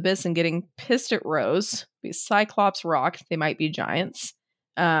returning from the abyss and getting pissed at Rose. Be Cyclops Rock. They might be giants.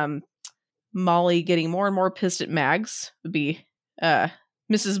 Molly getting more and more pissed at Mags. Would be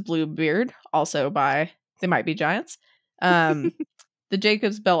Mrs. Bluebeard. Also by They Might Be Giants. The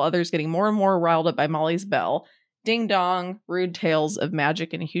Jacob's Bell others getting more and more riled up by Molly's bell. Ding Dong, Rude Tales of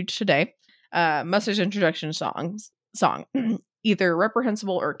Magic and Huge Today. Mustard's introduction song. Either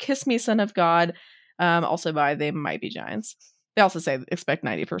Reprehensible or Kiss Me, Son of God. Also by They Might Be Giants. They also say expect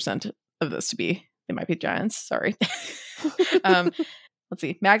 90% of this to be They Might Be Giants. Sorry. Let's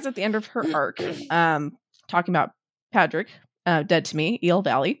see. Mag's at the end of her arc. Talking about Patrick, Dead to Me, Eel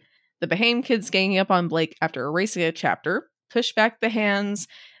Valley. The Bahame kids ganging up on Blake after erasing a chapter. Push back the hands.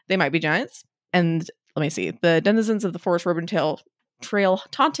 They Might Be Giants. And let me see. The denizens of the Forest Ribbon Trail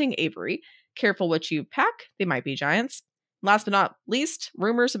taunting Avery. Careful what you pack. They Might Be Giants. Last but not least,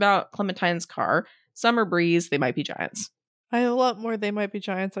 rumors about Clementine's car. Summer Breeze. They Might Be Giants. I have a lot more They Might Be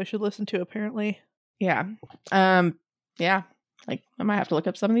Giants I should listen to, apparently. Yeah. Yeah. Like, I might have to look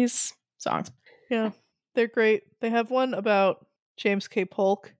up some of these songs. Yeah. They're great. They have one about James K.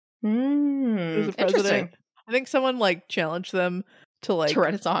 Polk. Who's the president. I think someone challenged them to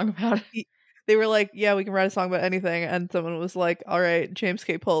write a song about it. They were like, yeah, we can write a song about anything, and someone was like, all right, James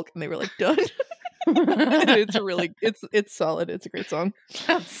K. Polk, and they were like, done. It's it's solid. It's a great song.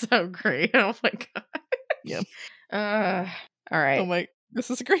 That's so great. Oh my god. Yeah. All right. Oh my,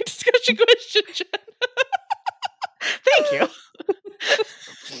 this is a great discussion question, Jen. Thank you.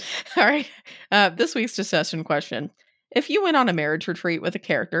 All right. This week's discussion question. If you went on a marriage retreat with a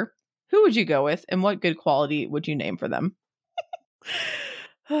character, who would you go with, and what good quality would you name for them?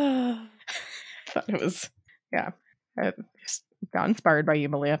 I thought it was, I just got inspired by you,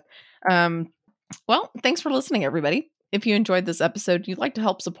 Malia. Well, thanks for listening, everybody. If you enjoyed this episode and you'd like to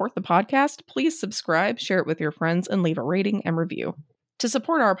help support the podcast, please subscribe, share it with your friends, and leave a rating and review. To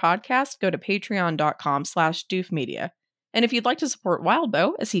support our podcast, go to patreon.com/doofmedia. And if you'd like to support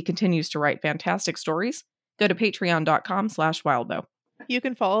Wildbow as he continues to write fantastic stories, go to patreon.com/wildbow. you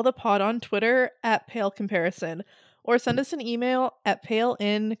can follow the pod on Twitter at Pale Comparison, or send us an email at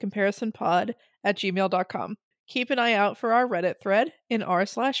paleincomparisonpod@gmail.com. Keep an eye out for our Reddit thread in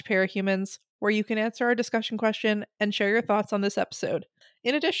r/parahumans, where you can answer our discussion question and share your thoughts on this episode.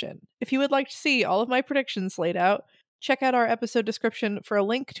 In addition, if you would like to see all of my predictions laid out, check out our episode description for a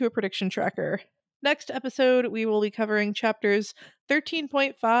link to a prediction tracker. Next episode, we will be covering chapters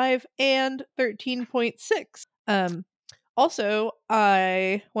 13.5 and 13.6. Also,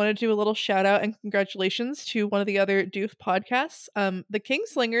 I want to do a little shout out and congratulations to one of the other Doof podcasts. The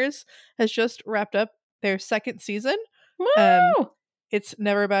Kingslingers has just wrapped up their second season. Woo! It's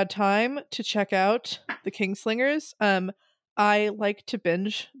never a bad time to check out the Kingslingers. I like to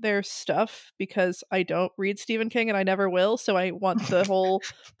binge their stuff because I don't read Stephen King and I never will, so I want the whole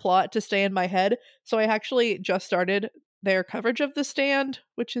plot to stay in my head. So I actually just started their coverage of The Stand,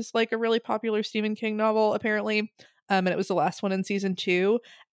 which is like a really popular Stephen King novel, apparently. And it was the last one in season 2.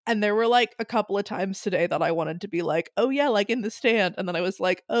 And there were like a couple of times today that I wanted to be like, oh yeah, like in The Stand. And then I was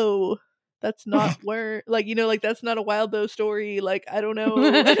like, oh, that's not where, like, you know, like that's not a Wild Bow story. Like, I don't know.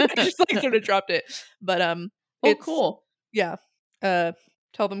 I just like sort of dropped it. But it's cool. Yeah.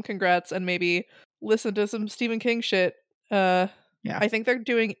 Tell them congrats and maybe listen to some Stephen King shit. Yeah. I think they're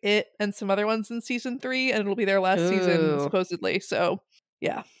doing it and some other ones in season 3, and it'll be their last season, supposedly. So,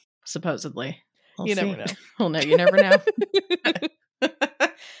 yeah. Supposedly. You never know. Well, no, you never know.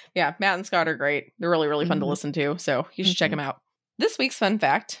 Yeah, Matt and Scott are great. They're really, really fun to listen to, so you should check them out. This week's fun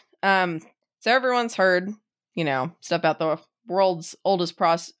fact. So everyone's heard, you know, stuff about the world's oldest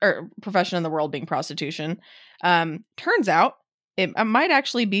profession in the world being prostitution. Turns out it might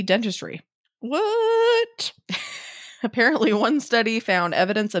actually be dentistry. What? Apparently, one study found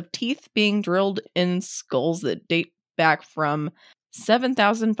evidence of teeth being drilled in skulls that date back from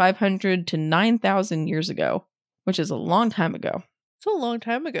 7,500 to 9,000 years ago, which is a long time ago. It's a long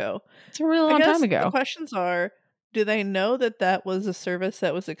time ago. It's a really long time ago. The questions are, do they know that that was a service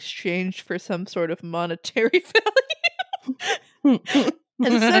that was exchanged for some sort of monetary value?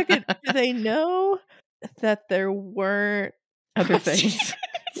 And second, do they know that there weren't other things?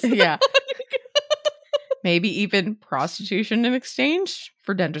 Yeah. Maybe even prostitution in exchange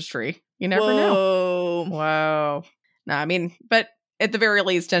for dentistry. You never know. Whoa. No, I mean, but at the very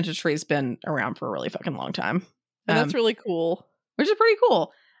least, dentistry's been around for a really fucking long time. And that's really cool. Which is pretty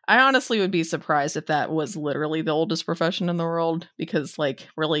cool. I honestly would be surprised if that was literally the oldest profession in the world, because, like,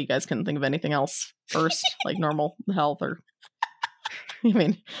 really, you guys couldn't think of anything else first, like normal health or... I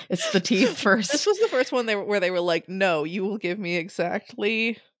mean, it's the teeth first. This was the first one where they were like, no, you will give me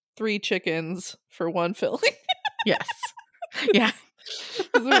exactly 3 chickens for 1 filling. Yes. Yeah. This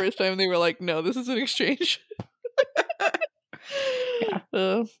was the first time they were like, no, this is an exchange.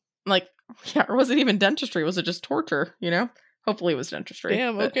 Yeah. Like, yeah, or was it even dentistry? Was it just torture, you know? Hopefully it was dentistry.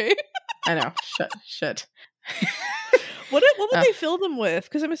 Damn, okay. I know. Shit. What would they fill them with?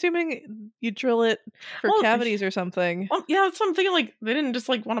 Because I'm assuming you drill it for cavities or something. Well, yeah, that's what I'm thinking. Like, they didn't just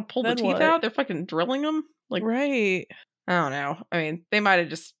like want to pull the teeth out. They're fucking drilling them. Like, right. I don't know. I mean, they might have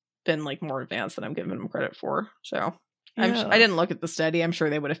just been like more advanced than I'm giving them credit for. So I didn't look at the study. I'm sure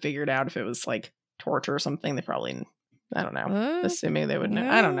they would have figured out if it was like torture or something. They probably, I don't know. Assuming they would know.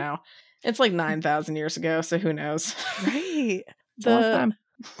 I don't know. It's like 9,000 years ago, so who knows? Right. It's a long time.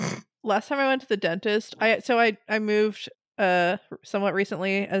 Last time I went to the dentist, I moved somewhat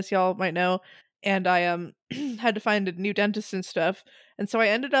recently, as y'all might know, and I had to find a new dentist and stuff. And so I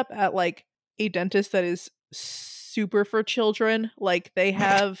ended up at like a dentist that is super for children. Like, they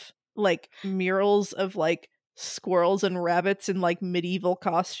have like murals of like squirrels and rabbits in like medieval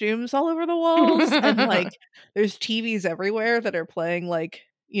costumes all over the walls, and like there's TVs everywhere that are playing like,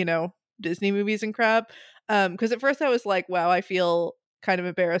 you know, Disney movies and crap. Because at first I was like, wow, I feel kind of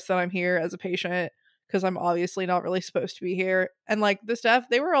embarrassed that I'm here as a patient, because I'm obviously not really supposed to be here. And like the staff,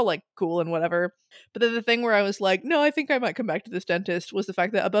 they were all like cool and whatever. But then the thing where I was like, no, I think I might come back to this dentist, was the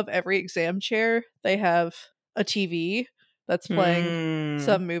fact that above every exam chair, they have a TV that's playing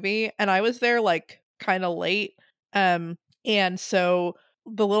some movie. And I was there like kind of late. And so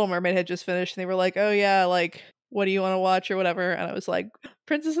The Little Mermaid had just finished, and they were like, oh yeah, like, what do you want to watch or whatever? And I was like,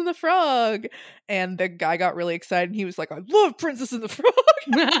 Princess and the Frog. And the guy got really excited, and he was like, I love Princess and the Frog.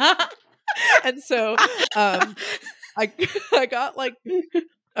 And so I got like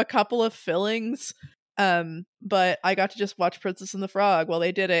a couple of fillings, but I got to just watch Princess and the Frog while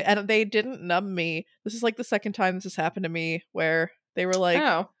they did it. And they didn't numb me. This is like the second time this has happened to me, where they were like,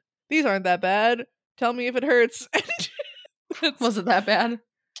 oh, these aren't that bad. Tell me if it hurts. Was it that bad?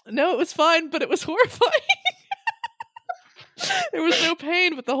 No, it was fine, but it was horrifying. There was no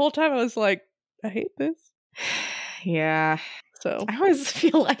pain, but the whole time I was like, I hate this. Yeah. So I always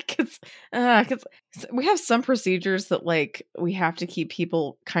feel like it's because we have some procedures that like we have to keep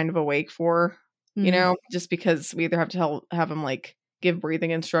people kind of awake for, you know, just because we either have to have them like give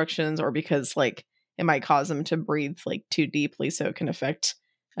breathing instructions or because like it might cause them to breathe like too deeply so it can affect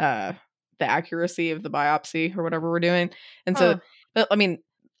the accuracy of the biopsy or whatever we're doing. And so, but, I mean,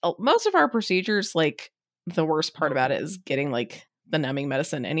 most of our procedures, like the worst part about it is getting like the numbing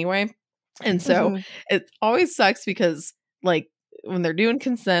medicine anyway. And so it always sucks because like when they're doing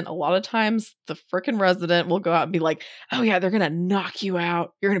consent, a lot of times the freaking resident will go out and be like, oh yeah, they're going to knock you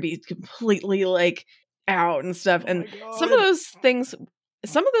out. You're going to be completely like out and stuff. And some of those things,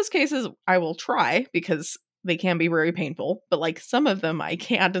 some of those cases I will try because they can be very painful, but like some of them I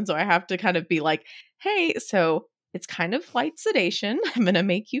can't. And so I have to kind of be like, hey, so it's kind of light sedation. I'm going to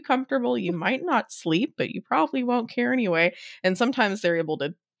make you comfortable. You might not sleep, but you probably won't care anyway. And sometimes they're able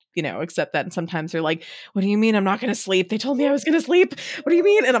to, you know, accept that. And sometimes they're like, what do you mean I'm not going to sleep? They told me I was going to sleep. What do you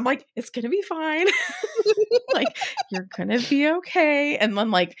mean? And I'm like, it's going to be fine. Like, you're going to be okay. And then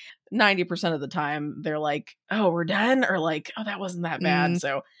like 90% of the time they're like, oh, we're done. Or like, oh, that wasn't that bad.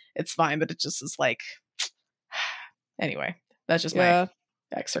 So it's fine. But it just is like, anyway, that's just my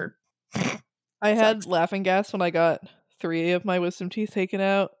excerpt. I had laughing gas when I got 3 of my wisdom teeth taken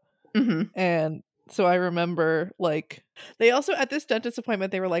out. And so I remember, like, they also, at this dentist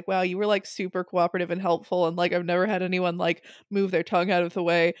appointment, they were like, wow, you were, like, super cooperative and helpful. And, like, I've never had anyone, like, move their tongue out of the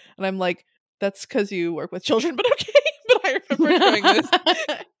way. And I'm like, that's because you work with children, but okay. But I remember doing this.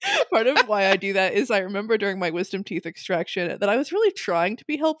 Part of why I do that is I remember during my wisdom teeth extraction that I was really trying to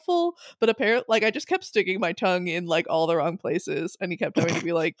be helpful, but apparently, like, I just kept sticking my tongue in, like, all the wrong places. And he kept having to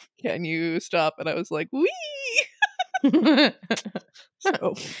be like, can you stop? And I was like, wee!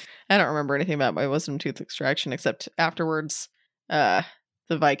 So I don't remember anything about my wisdom tooth extraction except afterwards the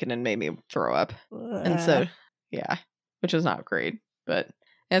Vicodin made me throw up. And so yeah, which was not great, but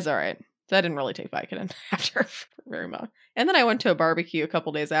it's all right. So I didn't really take Vicodin after very much. And then I went to a barbecue a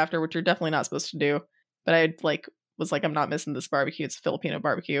couple days after, which you're definitely not supposed to do. But I like was like, I'm not missing this barbecue. It's a Filipino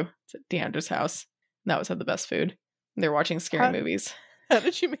barbecue. It's at Deandra's house. And that was had the best food. And they're watching scary movies. How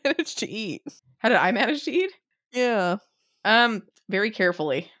did you manage to eat? How did I manage to eat? Yeah. Very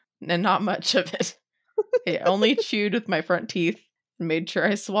carefully. And not much of it. I only chewed with my front teeth and made sure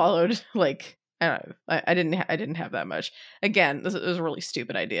I swallowed like I don't know. I didn't have that much. Again, this was a really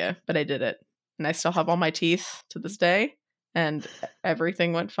stupid idea, but I did it. And I still have all my teeth to this day and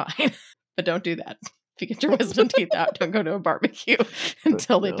everything went fine. But don't do that. If you get your wisdom teeth out, don't go to a barbecue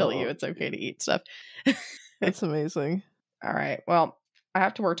until they tell you it's okay to eat stuff. That's amazing. All right. Well, I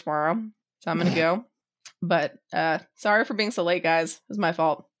have to work tomorrow, so I'm going to go. But sorry for being so late, guys. It was my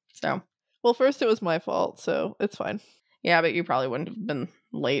fault. So, well, first it was my fault, so it's fine. Yeah, but you probably wouldn't have been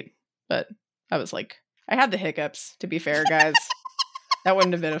late. But I was like, I had the hiccups, to be fair, guys. That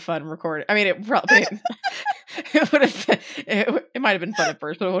wouldn't have been a fun recording. I mean, it probably it would have been, it might have been fun at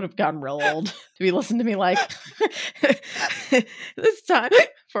first, but it would have gotten real old to be listening to me like this time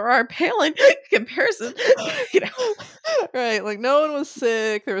for our Palin comparison. You know, right? Like no one was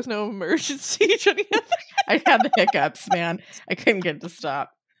sick. There was no emergency. I had the hiccups, man. I couldn't get it to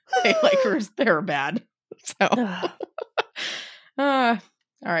stop. They were bad. So, all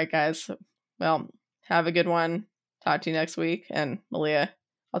right, guys. Well, have a good one. Talk to you next week. And Malia,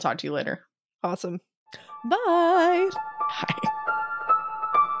 I'll talk to you later. Awesome. Bye. Bye.